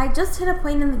 But I just hit a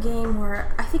point in the game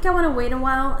where I think I want to wait a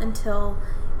while until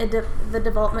the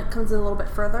development comes a little bit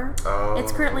further. Oh,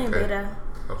 It's currently in okay. beta,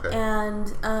 Okay.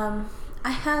 and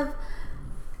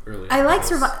Early I like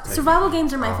access. survival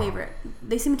games are my favorite.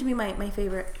 They seem to be my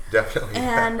favorite. Definitely.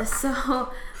 And so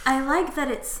I like that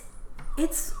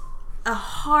it's a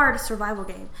hard survival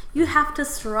game. You have to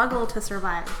struggle to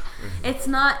survive. It's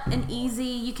not an easy,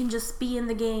 you can just be in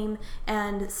the game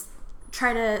and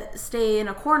try to stay in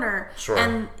a corner, Sure.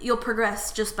 and you'll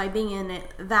progress just by being in it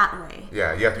that way.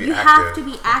 Yeah, you have to be You active. have to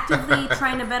be actively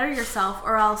trying to better yourself,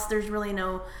 or else there's really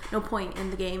no point in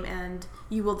the game, and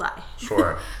you will die.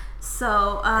 Sure.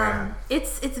 So Yeah.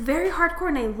 it's very hardcore,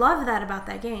 and I love that about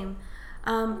that game.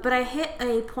 But I hit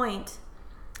a point,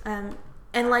 and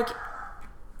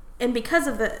because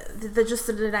of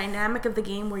the dynamic of the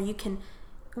game, where you can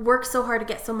work so hard to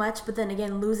get so much, but then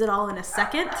again lose it all in a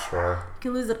second. Sure. You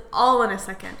can lose it all in a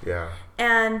second. Yeah.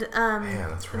 And Man,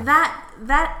 that's rough.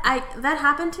 that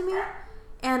happened to me,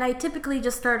 and I typically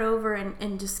just start over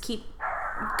and just keep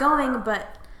going,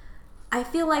 but I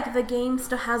feel like the game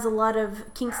still has a lot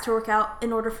of kinks to work out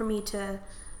in order for me to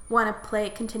want to play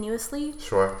it continuously.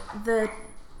 Sure.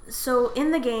 So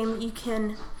in the game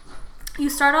you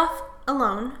start off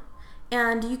alone,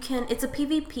 and it's a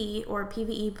PvP or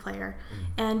PvE player,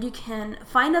 and you can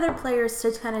find other players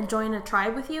to kind of join a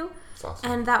tribe with you. That's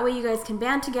awesome. And that way you guys can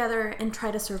band together and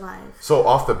try to survive. So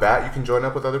off the bat, you can join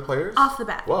up with other players? Off the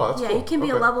bat. Wow, that's yeah, cool. you can be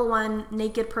a Okay. level 1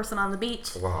 naked person on the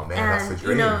beach. Wow, man, and, that's the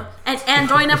dream. And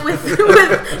join up with,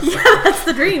 yeah, that's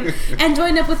the dream. And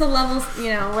join up with a level,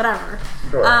 whatever.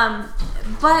 Sure.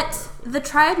 But the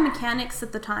tribe mechanics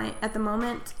at the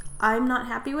moment, I'm not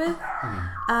happy with.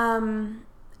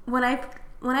 When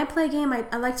I play a game,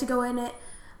 I like to go in it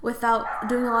without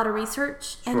doing a lot of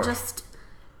research and Sure.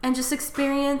 just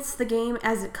experience the game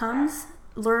as it comes,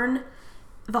 learn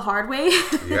the hard way.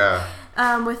 Yeah.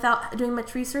 Without doing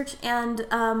much research, and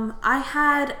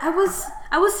I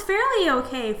was fairly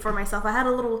okay for myself. I had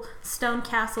a little stone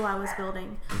castle I was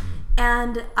building,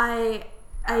 and I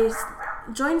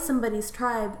joined somebody's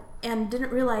tribe and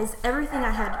didn't realize everything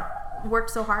I had worked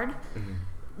so hard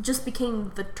just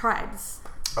became the tribe's.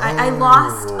 I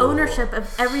lost ownership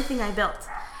of everything I built,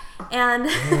 and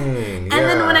Dang, and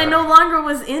then when I yeah. no longer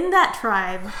was in that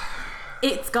tribe,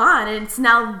 it's gone and it's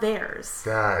now theirs.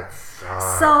 That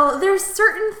sucks. So there's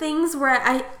certain things where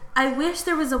I wish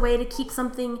there was a way to keep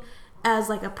something as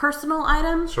like a personal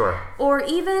item. Sure. Or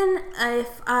even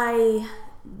if I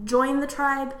join the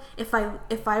tribe, if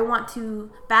I want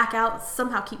to back out,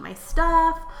 somehow keep my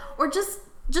stuff, or just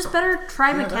better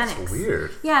tribe Yeah, mechanics. that's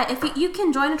weird. Yeah, if you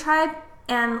can join a tribe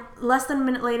and less than a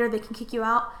minute later they can kick you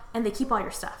out, and they keep all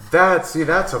your stuff. That's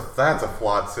a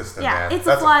flawed system, Yeah, man. it's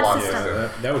a flawed system. Yeah,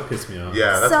 that would piss me off.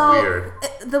 Yeah, that's so, weird.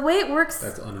 The way it works,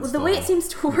 That's the way it seems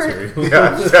to work, material.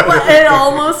 well, it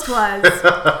almost was.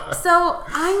 So,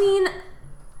 I mean,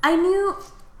 I knew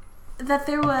that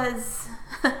there was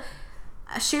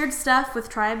shared stuff with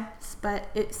tribes, but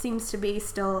it seems to be they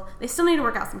still need to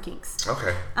work out some kinks.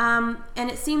 Okay. And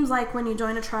it seems like when you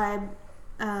join a tribe,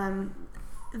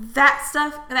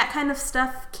 that kind of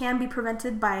stuff can be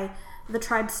prevented by the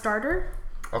tribe starter.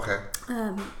 Okay.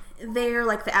 They're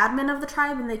like the admin of the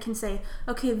tribe, and they can say,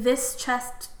 okay, this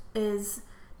chest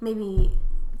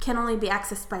can only be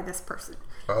accessed by this person.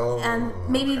 Oh. And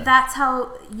maybe that's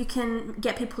how you can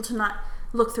get people to not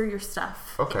look through your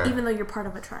stuff, Okay. even though you're part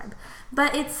of a tribe.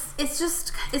 But it's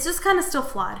just kind of still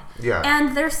flawed. Yeah.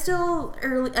 And they're still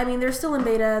early. I mean, they're still in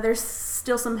beta. There's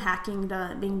still some hacking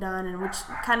being done, and which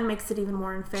kind of makes it even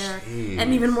more unfair Jeez.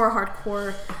 and even more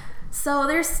hardcore. So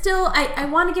there's still. I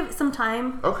want to give it some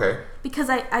time. Okay. Because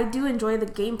I do enjoy the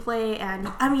gameplay,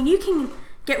 and I mean, you can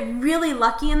get really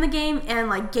lucky in the game and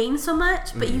like gain so much,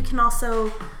 but you can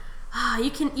also you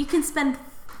can spend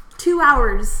 2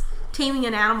 hours taming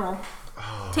an animal,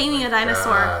 taming a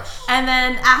dinosaur, gosh. and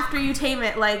then after you tame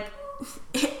it, like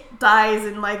it dies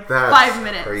in like That's 5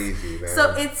 minutes. crazy, man.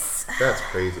 So That's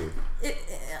crazy.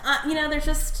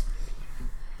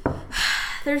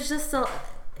 there's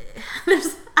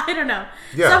I don't know.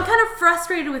 Yeah. So I'm kind of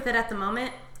frustrated with it at the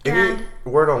moment. Any And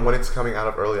word on when it's coming out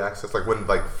of early access? Like when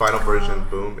final version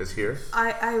boom is here?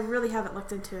 I really haven't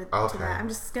looked into it. Okay. To that. I'm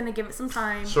just gonna give it some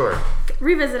time. Sure.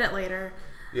 Revisit it later.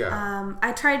 Yeah.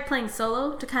 I tried playing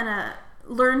solo to kind of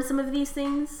learn some of these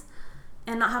things,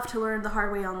 and not have to learn the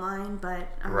hard way online. But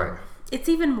Right. it's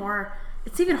even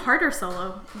harder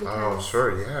solo. Oh, Because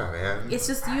sure. Yeah, man. It's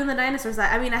just you and the dinosaurs.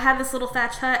 I mean, I had this little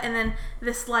thatch hut, and then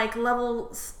this like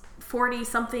level 40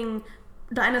 something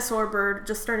dinosaur bird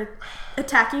just started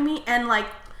attacking me and like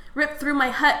ripped through my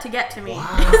hut to get to me.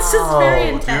 Wow, It's just very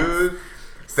intense. dude.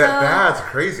 That's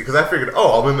crazy because I figured,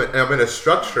 I'm in a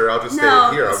structure. I'll just stay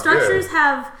here. I'm structures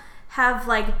good. have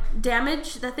like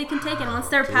damage that they can take, and once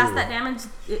they're past dude. that damage,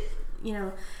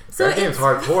 so That game's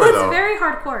hardcore, it's though. very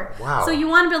hardcore. Wow. So you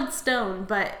want to build stone,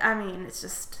 but I mean, it's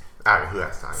just I mean, who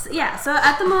has time? yeah. So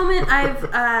at the moment,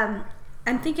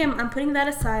 I'm thinking I'm putting that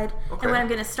aside, Okay. and what I'm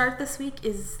going to start this week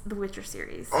is the Witcher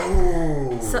series.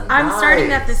 Oh, So I'm starting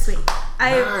that this week.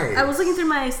 Nice. I was looking through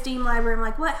my Steam library. I'm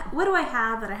like, what do I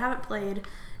have that I haven't played,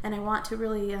 and I want to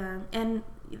really and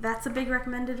that's a big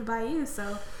recommended by you.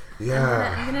 So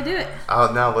Yeah. I'm gonna do it.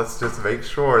 Now let's just make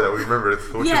sure that we remember it's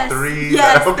Witcher Yes, 3.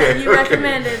 yes, okay, that you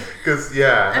recommended. Because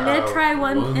I'm gonna try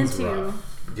 1 and one's 2. rough.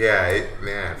 Yeah,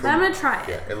 But I'm gonna try it.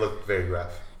 Yeah, it looked very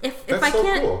rough. If That's I so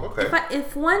can't, cool. Okay.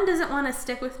 if one doesn't want to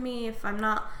stick with me, if I'm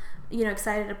not,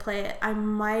 excited to play it, I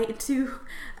might do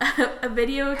a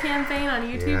video campaign on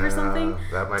YouTube or something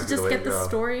that might to be just the way get to the go.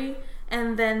 story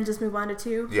and then just move on to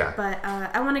 2. Yeah. But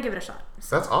I want to give it a shot.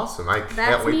 So That's awesome. I can't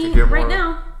that's wait me to hear more right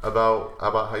now.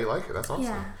 about how you like it. That's awesome.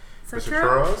 Yeah. So Mr.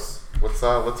 Churros,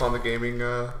 Churros, what's on the gaming?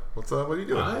 What are you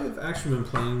doing? I've actually been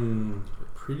playing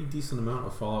a pretty decent amount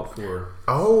of Fallout 4,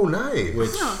 Oh, nice.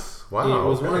 which Wow, it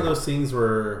was one of okay. those things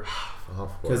where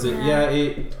Fallout 4. because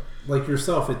it like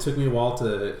yourself, it took me a while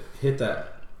to hit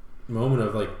that moment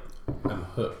of like I'm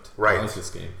hooked. Right. I like this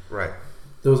game. Right.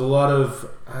 There was a lot of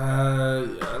I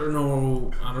don't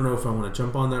know if I want to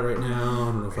jump on that right now. I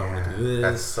don't know if I want to do this.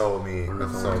 That's so me. I don't know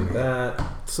That's if I so want to do me. that.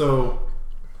 So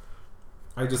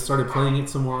I just started playing it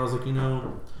some more. I was like,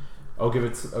 I'll give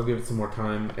it some more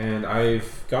time, and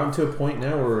I've gotten to a point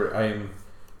now where I'm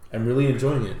really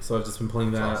enjoying it. So I've just been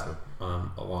playing that That's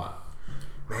a lot.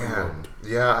 Man,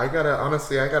 yeah, I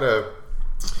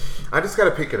just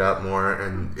gotta pick it up more,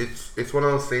 and it's one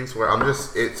of those things where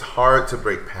it's hard to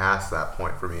break past that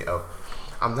point for me of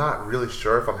I'm not really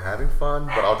sure if I'm having fun,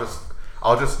 but I'll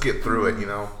just get through it,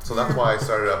 So that's why I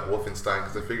started up Wolfenstein,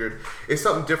 because I figured it's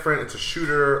something different. It's a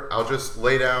shooter. I'll just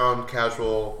lay down,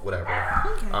 casual, whatever.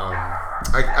 Okay.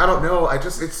 I don't know.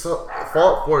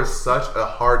 Fallout 4 is such a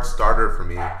hard starter for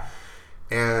me,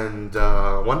 and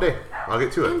one day I'll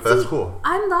get to it. And But that's see, cool.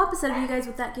 I'm the opposite of you guys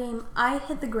with that game. I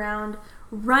hit the ground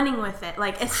running with it.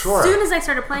 Like as Sure. soon as I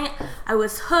started playing it, I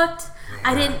was hooked.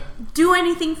 I didn't do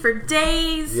anything for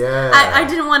days. Yeah. I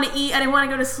didn't want to eat. I didn't want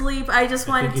to go to sleep. I just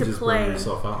I wanted think you to just play. burned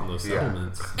yourself out in those Yeah.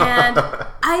 settlements. And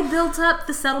I built up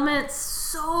the settlement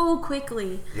so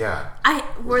quickly. Yeah.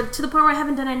 We're to the point where I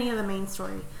haven't done any of the main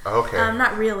story. Okay.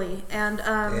 Not really. And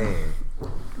Dang.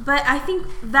 but I think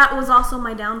that was also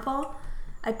my downfall.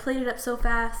 I played it up so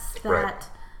fast that Right.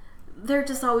 they're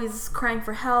just always crying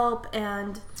for help,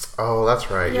 and Oh,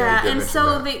 that's right. yeah, you did and mention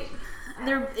so that.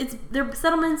 their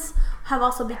settlements have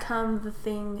also become the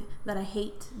thing that I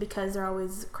hate because they're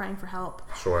always crying for help.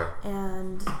 Sure.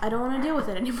 And I don't want to deal with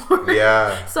it anymore.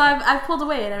 Yeah. So I've pulled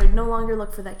away and I would no longer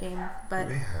look for that game. But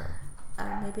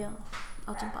maybe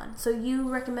I'll jump on. So you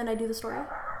recommend I do the story?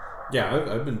 Yeah,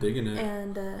 I've been digging it,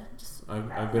 and just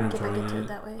I've been enjoying it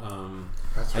that way.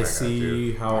 That's what I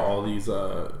see how all these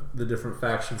the different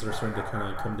factions are starting to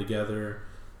kind of come together,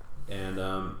 and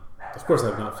of course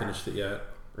I've not finished it yet,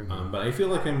 but I feel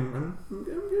like I'm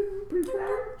getting pretty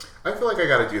far. I feel like I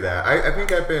got to do that. I think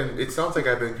it sounds like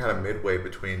I've been kind of midway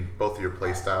between both of your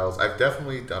play styles. I've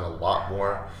definitely done a lot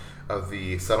more of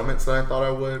the settlements than I thought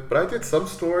I would, but I did some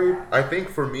story. I think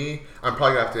for me, I'm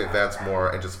probably gonna have to advance more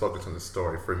and just focus on the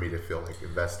story for me to feel like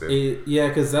invested. Yeah,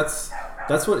 because that's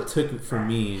what it took for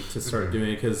me to start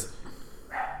doing it, because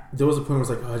there was a point where I was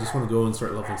like, oh, I just want to go and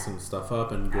start leveling some stuff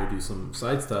up and go do some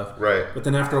side stuff. Right. But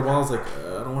then after a while, I was like,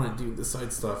 I don't want to do the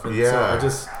side stuff. And Yeah.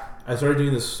 so I started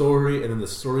doing the story, and then the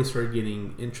story started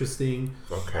getting interesting.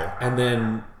 Okay. And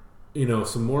then,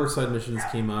 some more side missions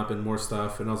came up and more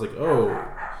stuff, and I was like, oh,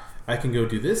 I can go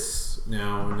do this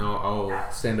now, and now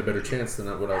I'll stand a better chance than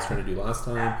what I was trying to do last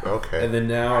time. Okay. And then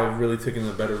now I've really taken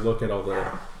a better look at all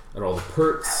the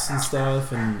perks and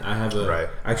stuff, and I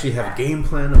actually have a game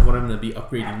plan of what I'm going to be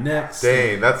upgrading next.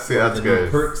 Dang, that's the good. New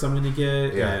perks I'm going to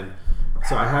get, Yeah. and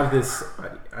so I have this.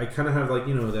 I kind of have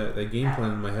that game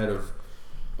plan in my head of,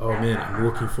 oh man, I'm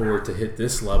looking forward to hit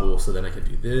this level, so then I can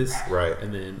do this, Right.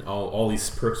 And then all these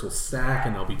perks will stack,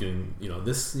 and I'll be doing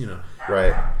this,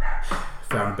 Right.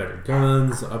 found better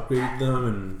guns, upgraded them,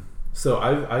 and so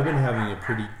I've been having a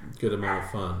pretty good amount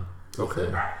of fun.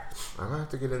 Okay. I'm gonna have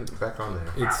to get back on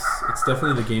there. It's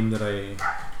definitely the game that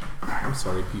I'm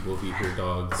sorry, people, if you hear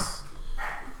dogs.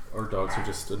 Our dogs are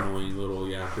just annoying little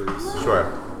yappers.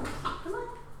 Sure.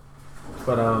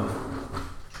 But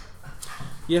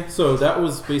yeah. So that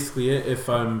was basically it. If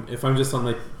I'm just on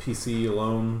my PC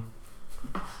alone,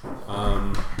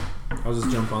 I'll just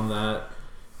jump on that.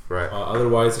 Right.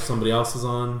 Otherwise, if somebody else is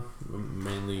on,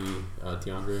 mainly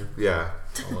DeAndre. Yeah.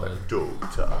 I'll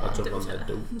Dota. jump on that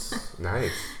dote.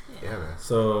 Nice. Yeah, man.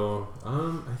 So,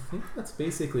 I think that's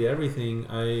basically everything.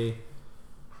 I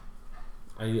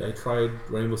tried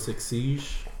Rainbow Six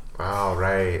Siege. Oh,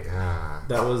 right. Yeah.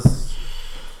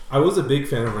 I was a big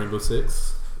fan of Rainbow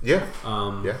Six. Yeah.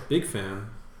 Big fan.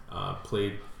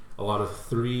 Played a lot of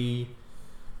 3,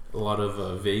 a lot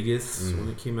of Vegas when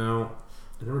it came out.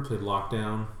 I never played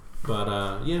Lockdown,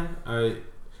 but yeah,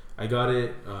 I got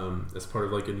it as part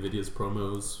of NVIDIA's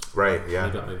promos. Right. Yeah. I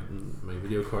got my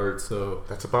video card, so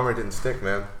that's a bummer. It didn't stick,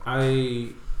 man.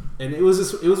 and it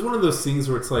was one of those things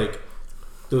where it's like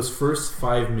those first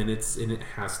 5 minutes and it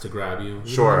has to grab you.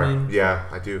 You know what I mean? Yeah,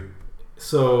 I do.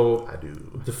 So I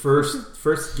do. The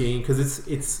first game, because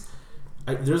there's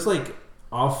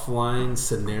offline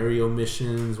scenario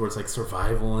missions where it's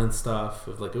survival and stuff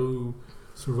of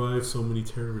survive so many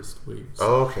terrorist waves.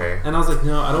 Oh, okay. And I was like,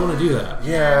 no, I don't want to do that.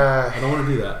 Yeah. I don't want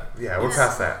to do that. Yeah, we're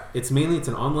past that. It's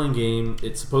an online game.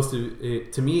 It's supposed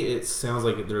to me, it sounds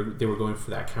like they were going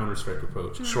for that Counter-Strike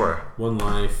approach. Sure. One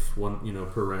life,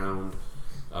 per round.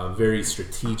 Very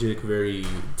strategic, very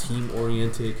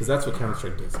team-oriented, because that's what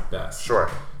Counter-Strike does best.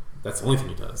 Sure. That's the only thing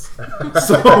it does.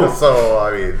 So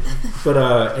I mean. But,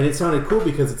 and it sounded cool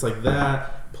because it's like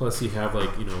that. Plus, you have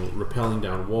rappelling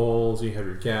down walls. You have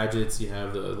your gadgets. You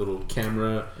have the little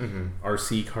camera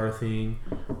RC car thing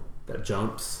that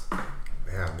jumps.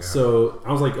 Yeah. So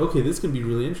I was like, okay, this can be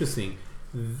really interesting.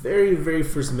 Very, very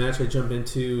first match I jump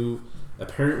into,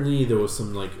 apparently there was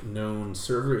some known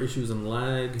server issues and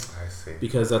lag. I see.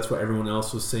 Because that's what everyone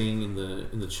else was saying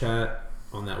in the chat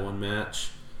on that one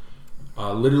match.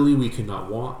 Literally, we could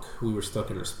not walk. We were stuck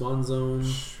in our spawn zone.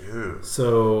 Shoot.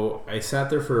 So I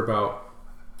sat there for about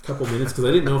couple minutes because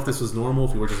I didn't know if this was normal,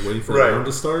 if we were just waiting for the round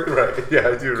to start. Right, yeah,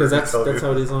 I do. Because that's how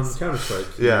it is on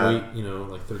Counter-Strike. Yeah. You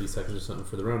wait, 30 seconds or something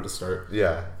for the round to start.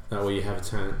 Yeah. That way you have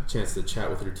a chance to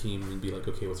chat with your team and be like,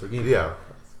 okay, what's our game? Yeah.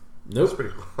 Nope. That's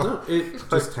pretty cool. No, it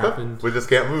just happened. We just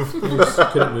can't move. We just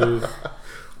couldn't move.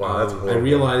 Wow, that's horrible. I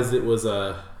realized it was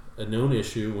a known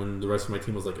issue when the rest of my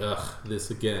team was like, ugh,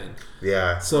 this again.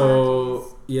 Yeah.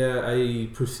 So, yeah, I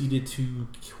proceeded to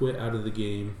quit out of the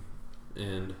game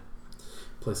and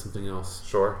play something else.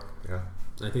 Sure. Yeah.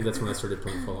 I think that's when I started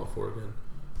playing Fallout 4 again.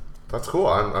 That's cool.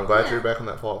 I'm glad you're back on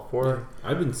that Fallout 4. Yeah,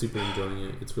 I've been super enjoying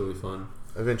it. It's really fun.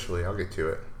 Eventually, I'll get to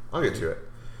it.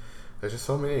 There's just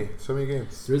so many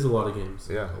games. There is a lot of games.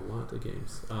 Yeah. A lot of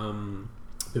games.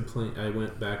 Been playing. I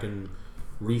went back and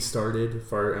restarted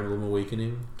Fire Emblem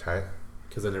Awakening. Tight.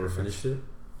 Because I never finished it.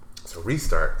 So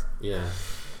restart. Yeah.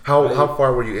 How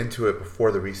far were you into it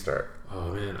before the restart?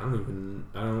 Oh man, I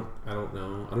don't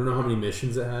know. I don't know how many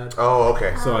missions it had, Oh,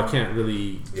 okay. so I can't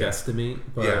really Yeah. guesstimate.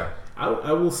 But Yeah.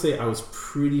 I will say I was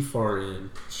pretty far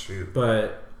in. Shoot.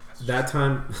 But that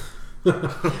time,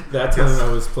 I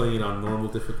was playing it on normal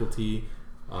difficulty.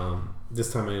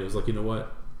 This time I was like, you know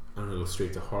what? I'm gonna go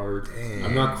straight to hard. Dang,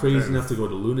 I'm not crazy that's- enough to go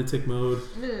to lunatic mode,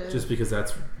 Ugh. just because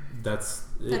that's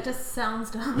That just sounds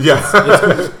dumb. Yeah.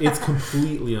 it's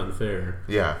completely unfair.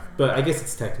 Yeah. But I guess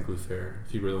it's technically fair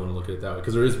if you really want to look at it that way,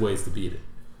 because there is ways to beat it.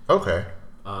 Okay.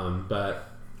 But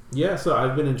yeah, so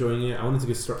I've been enjoying it. I wanted to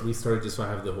get restarted just so I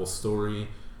have the whole story.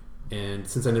 And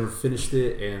since I never finished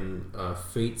it, and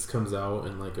Fates comes out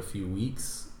in like a few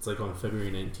weeks, it's like on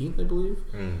February 19th, I believe.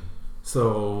 Mm.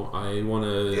 So I want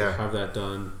to Yeah. have that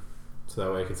done, so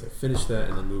that way I can say finish that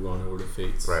and then move on over to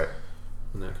Fates Right.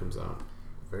 when that comes out.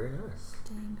 Very nice.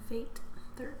 Dang, Fate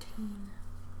 13.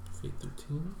 Fate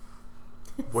 13.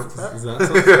 What's that? Is that Oh,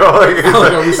 something? like,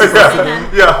 Like, are we supposed to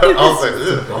yeah. Yeah. I was like,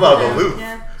 ugh, I'm out of the loop.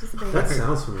 Yeah, just a That bit.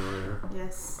 sounds familiar.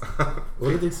 Yes. What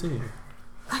did they sing?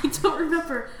 I don't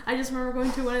remember. I just remember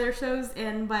going to one of their shows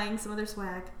and buying some of their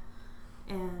swag.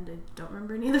 And I don't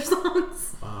remember any of their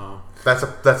songs. Wow. That's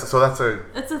a. It's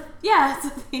a. It's a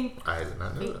thing. I did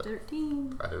not know Fate that.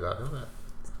 13. I did not know that.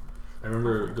 I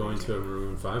remember going to a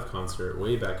Maroon 5 concert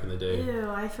way back in the day. Ew,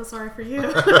 I feel sorry for you.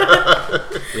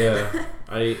 Yeah,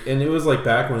 and it was like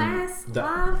back when There's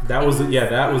love that was is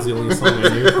that was the only song I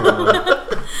knew from them.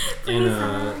 Please And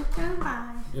don't go by.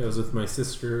 yeah, I was with my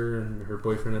sister and her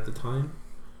boyfriend at the time.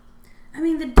 I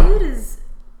mean, the dude is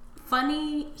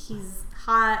funny. He's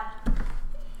hot.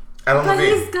 Adam But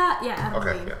Levine. he's got Adam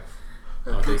Okay. Levine.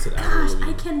 Yeah. Oh, they said Avril Gosh, I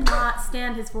Lavigne. cannot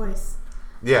stand his voice.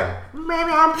 Yeah.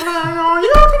 Maybe I'm playing on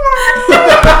you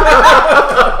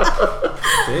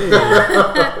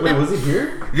Hey. Wait, was it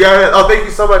here? Yeah. Oh, thank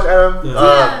you so much, Adam.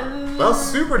 Yeah. That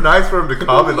was super nice for him to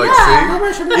come and like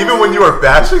Yeah. sing, even when you were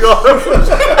bashing on him.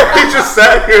 He just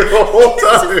sat here the whole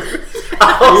time.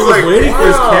 I I was was like, waiting for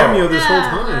his wow. cameo this whole Yeah.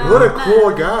 time. What a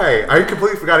cool guy! I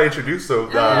completely forgot to introduce him.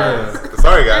 Yeah.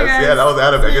 Sorry, guys. Hi, guys. Yeah, that was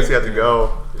Adam. I guess he had to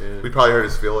go. Yeah. We probably hurt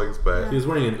his feelings, but He was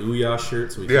wearing an Ouya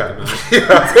shirt, so we yeah. kicked him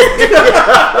out.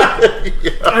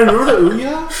 I remember the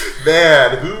Ouya.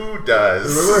 Man, who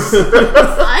does?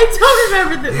 I don't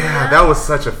remember the Yeah, that was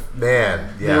such a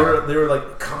man. Yeah, They were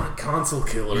like console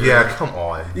killer. yeah. Come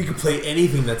on. You can play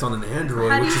anything that's on an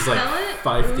Android, How do which you is like spell it?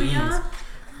 5 Ouya? themes.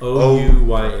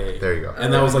 Ouya. There you go.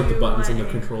 And that was like the buttons on the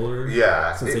Ouya. controller.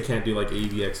 Yeah, Since they can't do like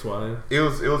AVXY. it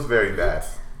was very bad.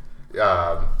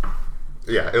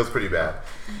 Yeah, it was pretty bad.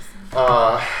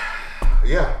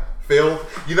 Yeah, failed.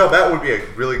 You know, that would be a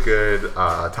really good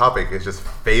topic. It's just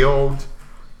failed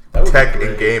That would be tech great.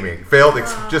 and gaming. Failed,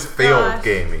 just failed gosh.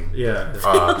 gaming. Yeah.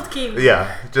 Failed gaming.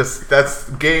 Yeah, just that's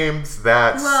games.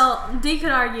 That's Well, D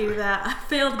could argue that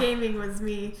failed gaming was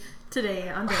me today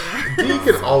on Dota. you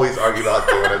can always argue about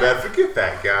doing it. Man, forget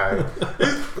that guy.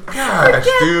 Gosh,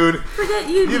 dude. Forget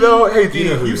you, D. You know, hey D, You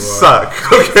know who you you are. suck.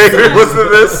 Okay, listen to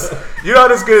this. You're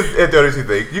not as good at Dota as you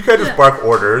think. You can't just bark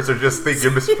orders or just think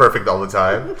you're Mr. Perfect all the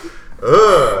time. Ugh.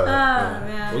 Oh,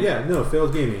 man. Well, yeah, no,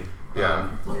 failed gaming. Yeah.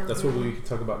 That's what we can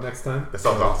talk about next time. That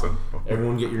sounds awesome.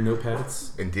 Everyone get your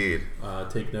notepads. Indeed.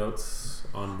 Take notes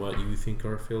on what you think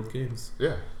are failed games.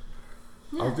 Yeah.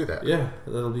 I'll do that. Yeah,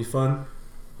 that'll be fun.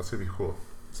 That's gonna be cool.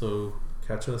 So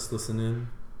catch us, listen in.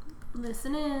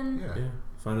 Listen in. Yeah. Yeah,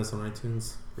 find us on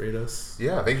iTunes, rate us,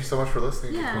 Yeah. Thank you so much for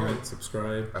listening. Yeah. comment,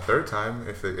 subscribe. A third time,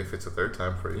 if it's a third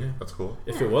time for you, Yeah. that's cool.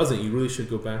 If Yeah. it wasn't, you really should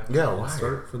go back Yeah, and why?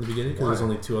 start from the beginning because there's Why?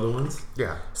 only 2 other ones.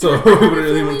 Yeah. So Yeah, would it I have a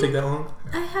really want to feeling- take that long?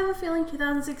 I have a feeling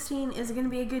 2016 is going to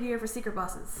be a good year for secret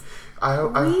bosses. I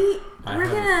We're I have a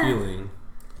gonna feeling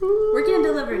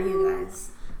deliver to you guys.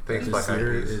 thanks, this Black Eyed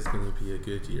year Peas. is going to be a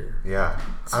good year. Yeah,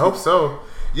 I hope so.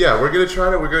 Yeah, we're gonna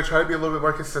try to be a little bit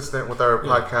more consistent with our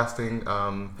Yeah. podcasting.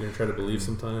 You're gonna try to believe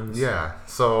sometimes. Yeah.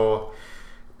 So,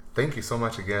 thank you so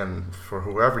much again for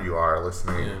whoever you are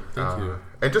listening. Yeah, thank you.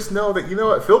 And just know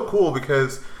that feel cool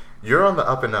because you're on the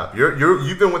up and up.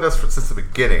 You've been with us since the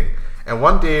beginning. And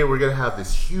one day we're gonna have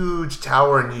this huge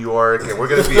tower in New York, and we're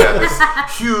gonna be at this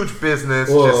huge business,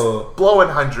 Whoa. just blowing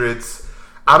hundreds.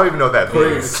 I don't even know what that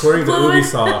means. According to Fluid.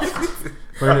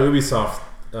 Ubisoft,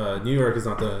 New York is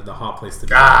not the hot place to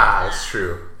be. Ah, that's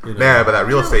true. You know. Man, but that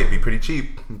real estate would be pretty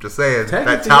cheap. I'm just saying. That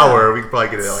Technically, tower, yeah. we could probably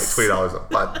get it at like $20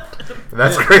 a month. And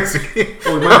that's Yeah. crazy.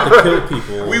 Well, we might have to kill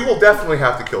people. We will definitely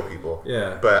have to kill people. people.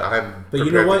 Yeah. But I'm. But you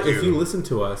know prepared what? to If do- you listen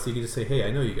to us, you can just say, "Hey,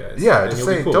 I know you guys." Yeah, And just you'll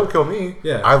be say, cool. don't kill me.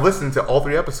 Yeah. I listened to all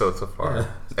 3 episodes so far. Yeah.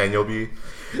 And you'll be.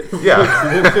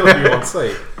 Yeah. We'll kill you on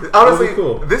site. Honestly, It'll be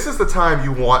cool. this is the time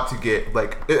you want to get,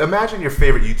 like, imagine your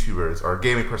favorite YouTubers or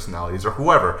gaming personalities or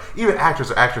whoever, even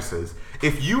actors or actresses.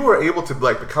 If you were able to,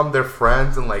 like, become their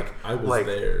friends and, like, I was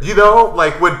there. You know,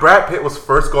 like, when Brad Pitt was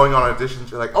first going on auditions,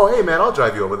 you're like, oh, hey, man, I'll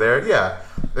drive you over there. Yeah,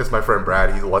 that's my friend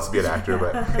Brad. He wants to be an actor.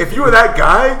 But if you were that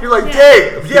guy, you're like,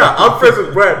 dang, yeah, I'm friends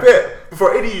with Brad Pitt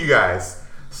before any of you guys.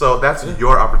 So that's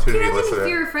your opportunity, Can you imagine listener. if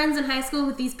you were friends in high school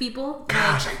with these people?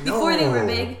 Gosh, like, I know. Before they were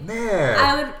big?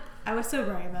 Man. I was so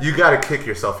brave about You that. gotta kick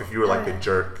yourself if you were like a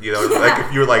jerk, you know, Yeah. like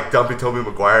if you were like dumping Tobey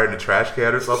Maguire in a trash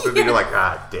can or something, then you're like,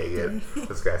 ah, dang it,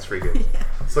 this guy's freaking.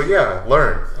 So yeah,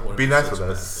 learn, would've be been nice such with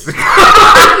a us. You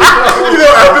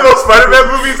know, after those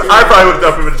Spider-Man movies, I probably would have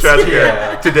dumped him in a trash can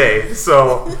Yeah. today.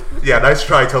 So yeah, nice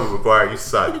try, Tobey Maguire, you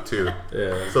suck too.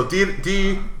 Yeah. So D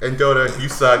and Dota, you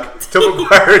suck. Tobey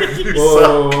Maguire, you Whoa,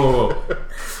 suck. whoa, whoa, whoa.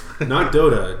 Not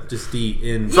Dota, just D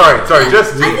in. Sorry,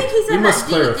 just I think he said You must that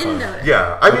clarify. in Dota.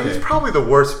 Yeah, I mean, Okay. he's probably the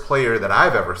worst player that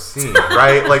I've ever seen,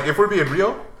 right? Like, if we're being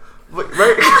real, like,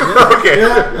 right? Okay.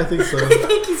 Yeah, I think so. I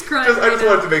think he's crying. I just right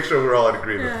wanted now. to make sure we're all in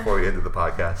agreement Yeah. before we ended the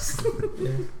podcast.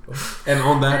 And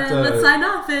on that, And let's sign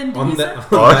off. And on you that,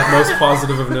 said- on that most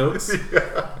positive of notes,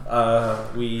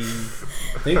 we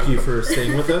thank you for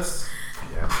staying with us.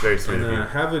 Yeah, very sweet And of you.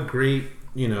 have a great,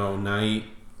 night,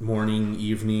 morning,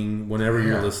 evening, whenever Yeah.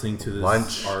 you're listening to this.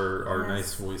 Lunch. Our Yes.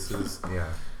 nice voices. Yeah.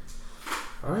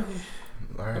 All right.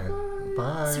 All right.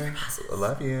 Bye. Super bosses. I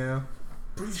love you.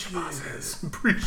 Appreciate it. Appreciate